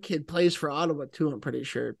one kid plays for Ottawa too. I'm pretty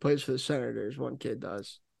sure plays for the Senators. One kid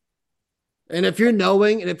does. And if you're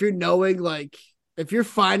knowing, like if you're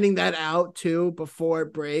finding that out too before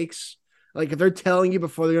it breaks, like if they're telling you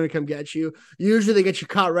before they're going to come get you, usually they get you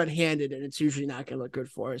caught red-handed, and it's usually not going to look good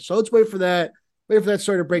for us. So let's wait for that. Wait for that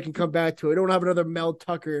story to break and come back to it. Don't have another Mel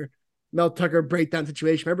Tucker breakdown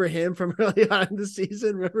situation. Remember him from early on in the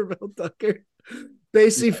season? Remember Mel Tucker?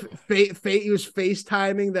 Basically, he was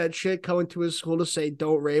FaceTiming that chick coming to his school to say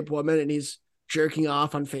don't rape women, and he's jerking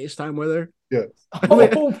off on FaceTime with her. Yeah.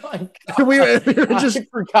 Oh my god. we were just I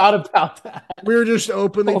forgot about that. We were just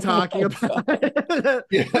openly talking about it.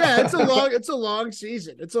 Yeah, it's a long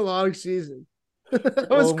season. That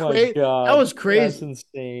was my god. That was crazy. That's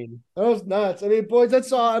insane. That was nuts. I mean, boys,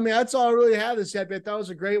 that's all. I mean, that's all I really have this episode. That was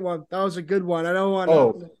a great one. That was a good one. I don't want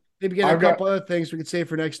to maybe get a couple other things we could say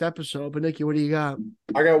for next episode. But Nikki, what do you got?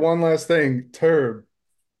 I got one last thing. Turb,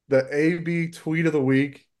 the AB tweet of the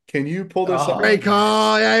week. Can you pull this up? Great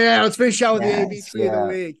call. Yeah. Let's finish out with the AB tweet of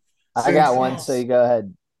the week. I got one, so you go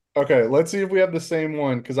ahead. Okay, let's see if we have the same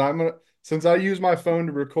one. Because since I use my phone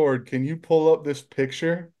to record, can you pull up this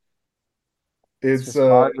picture? It's just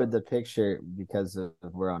hard with the picture because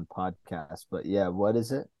we're on podcast. But yeah, what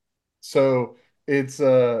is it? So it's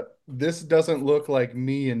this doesn't look like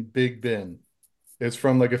me and Big Ben. It's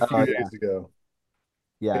from like a few Oh yeah, days ago.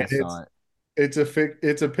 yeah, I And saw it.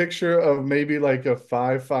 it's a picture of maybe like a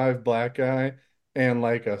 5'5" black guy and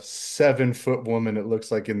like a 7 foot woman, it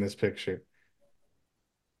looks like in this picture.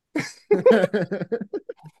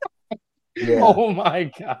 Yeah, Oh my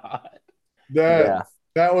God. That yeah,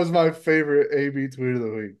 that was my favorite AB tweet of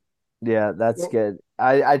the week. yeah. That's Well, good.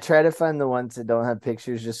 I try to find the ones that don't have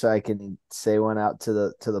pictures just so I can say one out to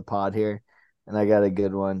the pod here, and I got a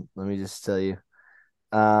good one. Let me just tell you.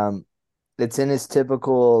 Um, it's in his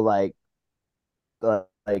typical like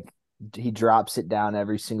he drops it down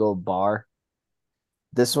every single bar.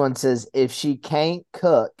 This one says, if she can't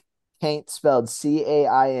cook, can't spelled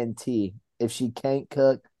CAINT. If she can't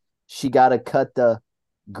cook, she got to cut the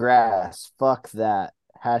grass. Fuck that.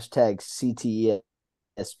 Hashtag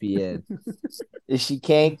CTESPN. If she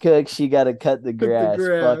can't cook, she got to cut the Cut the grass. Fuck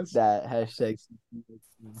grass. that. Hashtag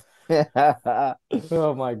CTESPN.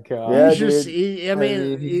 Oh my God. Yeah, He's just, dude. I I mean,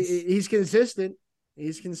 mean, he's consistent.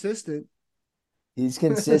 He's consistent. he's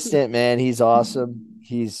consistent, man. He's awesome.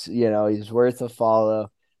 He's worth a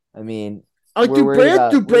follow. I mean, Oh, do we're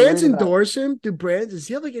brands worried about endorse him? Do brands? Does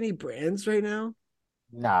he have like any brands right now?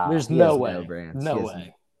 Nah, There's he no has no way. brands. He No has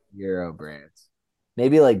way. zero brands.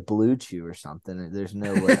 Maybe like Blue Chew or something. There's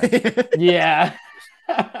no way. Yeah.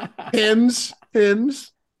 Hymns.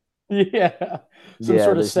 Yeah. Some Yeah,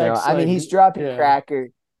 sort of there's no. sex, I mean, like, he's dropping yeah. cracker.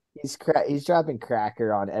 He's dropping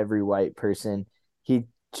cracker on every white person. He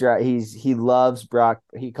loves Brock.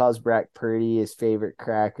 He calls Brock Purdy his favorite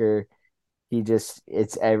cracker.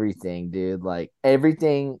 It's everything, dude. Like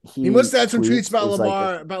everything He must he have had some tweets tweets about is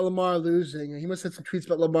like a Lamar losing. He must have some tweets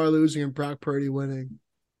about Lamar losing and Brock Purdy winning.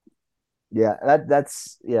 yeah.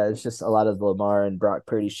 That's it's just a lot of Lamar and Brock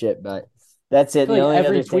Purdy shit. But that's I it. feel The like only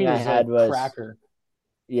every other thing tweet I is had like was cracker.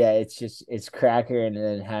 yeah, it's cracker and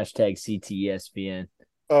then hashtag CTESPN,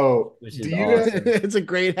 Oh, which is awesome. It's a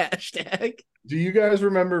great hashtag. do you guys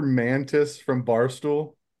remember Mantis from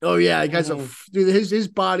Barstool? Oh yeah, guys, Mhm. dude, his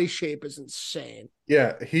body shape is insane.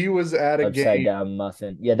 Yeah, he was at a Upside game. down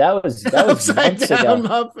muffin. Yeah, that was Upside months down ago.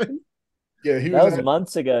 muffin. Yeah, he That was was at.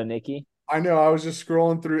 months ago, Nikki. I know. I was just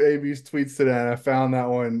scrolling through AB's tweets today, and I found that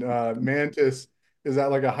one. Mantis is at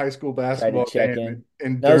like a high school Tried to basketball check game, in.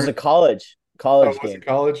 and That was during a college was it game.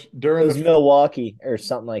 college It during was the Milwaukee or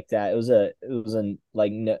something like that. It was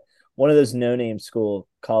like no, one of those no name school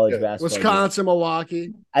college yeah basketball games. Wisconsin,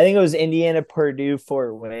 Milwaukee. I think it was Indiana, Purdue,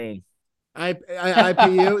 Fort Wayne.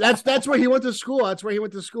 IPU. That's where he went to school. That's where he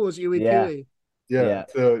went to school. Is Yeah, UEPE. yeah. yeah,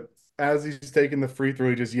 So as he's taking the free throw,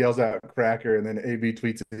 he just yells out "cracker," and then AB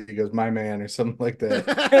tweets it. He goes, "My man," or something like that.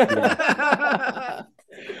 yeah,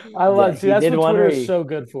 I yeah. love. See, He that's did what one Twitter where is so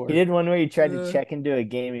good for. he did one where he tried to Uh, check into a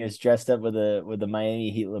game. He was dressed up with a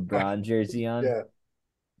Miami Heat LeBron jersey on. Yeah,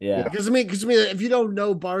 yeah. Yeah, Because if you don't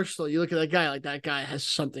know Barstool, you look at that guy like that guy has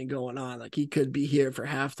something going on. Like he could be here for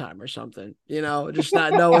halftime or something. Just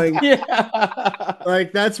not knowing. Yeah.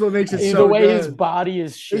 Like that's what makes it The so way his good. body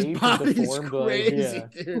is His shaped and body's deformed, like, crazy,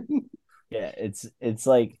 yeah. dude. yeah. It's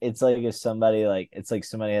like if somebody it's like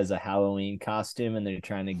somebody has a Halloween costume and they're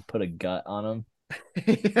trying to put a gut on them.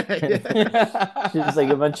 Yeah. Just like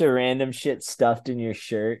a bunch of random shit stuffed in your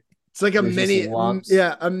shirt. It's like a There's just lumps.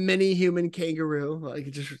 a mini human kangaroo. Like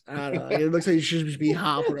it just, I don't know. Like, it looks like you should just be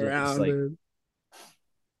hopping Just around, like dude.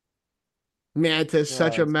 Mantis,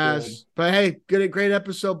 such a That's mess. good. But hey, great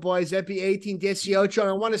episode, boys. Epi 18 18 And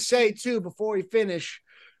I want to say too, before we finish,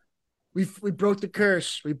 we broke the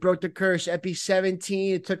curse. We broke the curse. Epi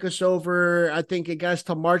 17. It took us over. I think it got us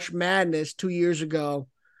to March Madness 2 years ago.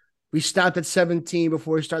 We stopped at 17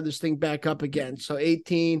 before we started this thing back up again. So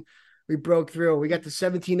 18, we broke through. We got to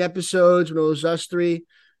 17 episodes when it was us three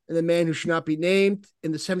and the man who should not be named.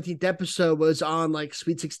 And the 17th episode was on like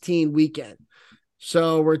Sweet 16 weekend.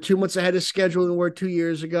 So we're 2 months ahead of schedule than we were 2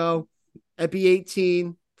 years ago. Epi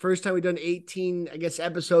 18, first time we've done 18, I guess,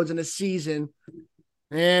 episodes in a season.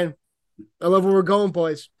 And I love where we're going,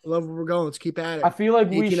 boys. I love where we're going. Let's keep at it. I feel like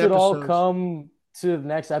we 18 should all episodes. come to the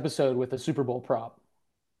next episode with a Super Bowl prop.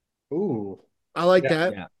 Ooh, I like Yeah.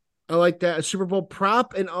 that. Yeah. I like that. A Super Bowl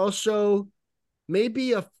prop and also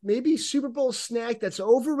maybe Super Bowl snack that's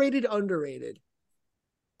overrated, underrated.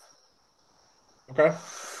 okay.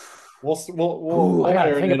 We'll Ooh, I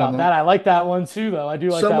gotta think marinate on about that. I like that one too, though. I do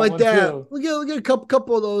like Something that like one that. too. We'll get a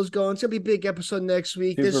couple of those going. It's gonna be a big episode next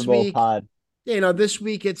week. Super This Bowl week, pod. this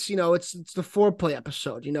week it's it's the foreplay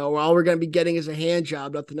episode. All we're gonna be getting is a hand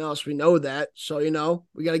job, nothing else. We know that. So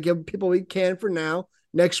we gotta give people what we can for now.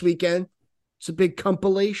 Next weekend, it's a big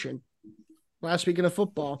compilation. Last weekend of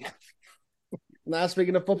football.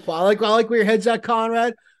 I like where your head's at,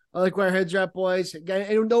 Conrad. I like where your head's at, boys. Again,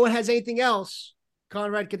 and no one has anything else.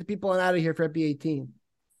 Conrad, get the people out of here for FB18.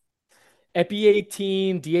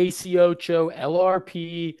 Epi18, DAC Ocho,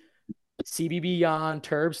 LRP, CB Beyond,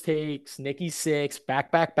 Turbs Takes, Nikki Six,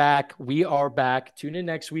 back. We are back. Tune in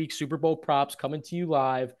next week. Super Bowl props coming to you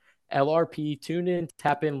live. LRP, tune in,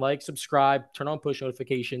 tap in, like, subscribe, turn on push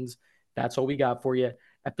notifications. That's all we got for you.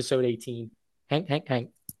 Episode 18. Hank.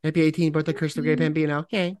 FB18, but the Crystal Gray Bambino.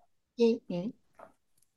 Okay.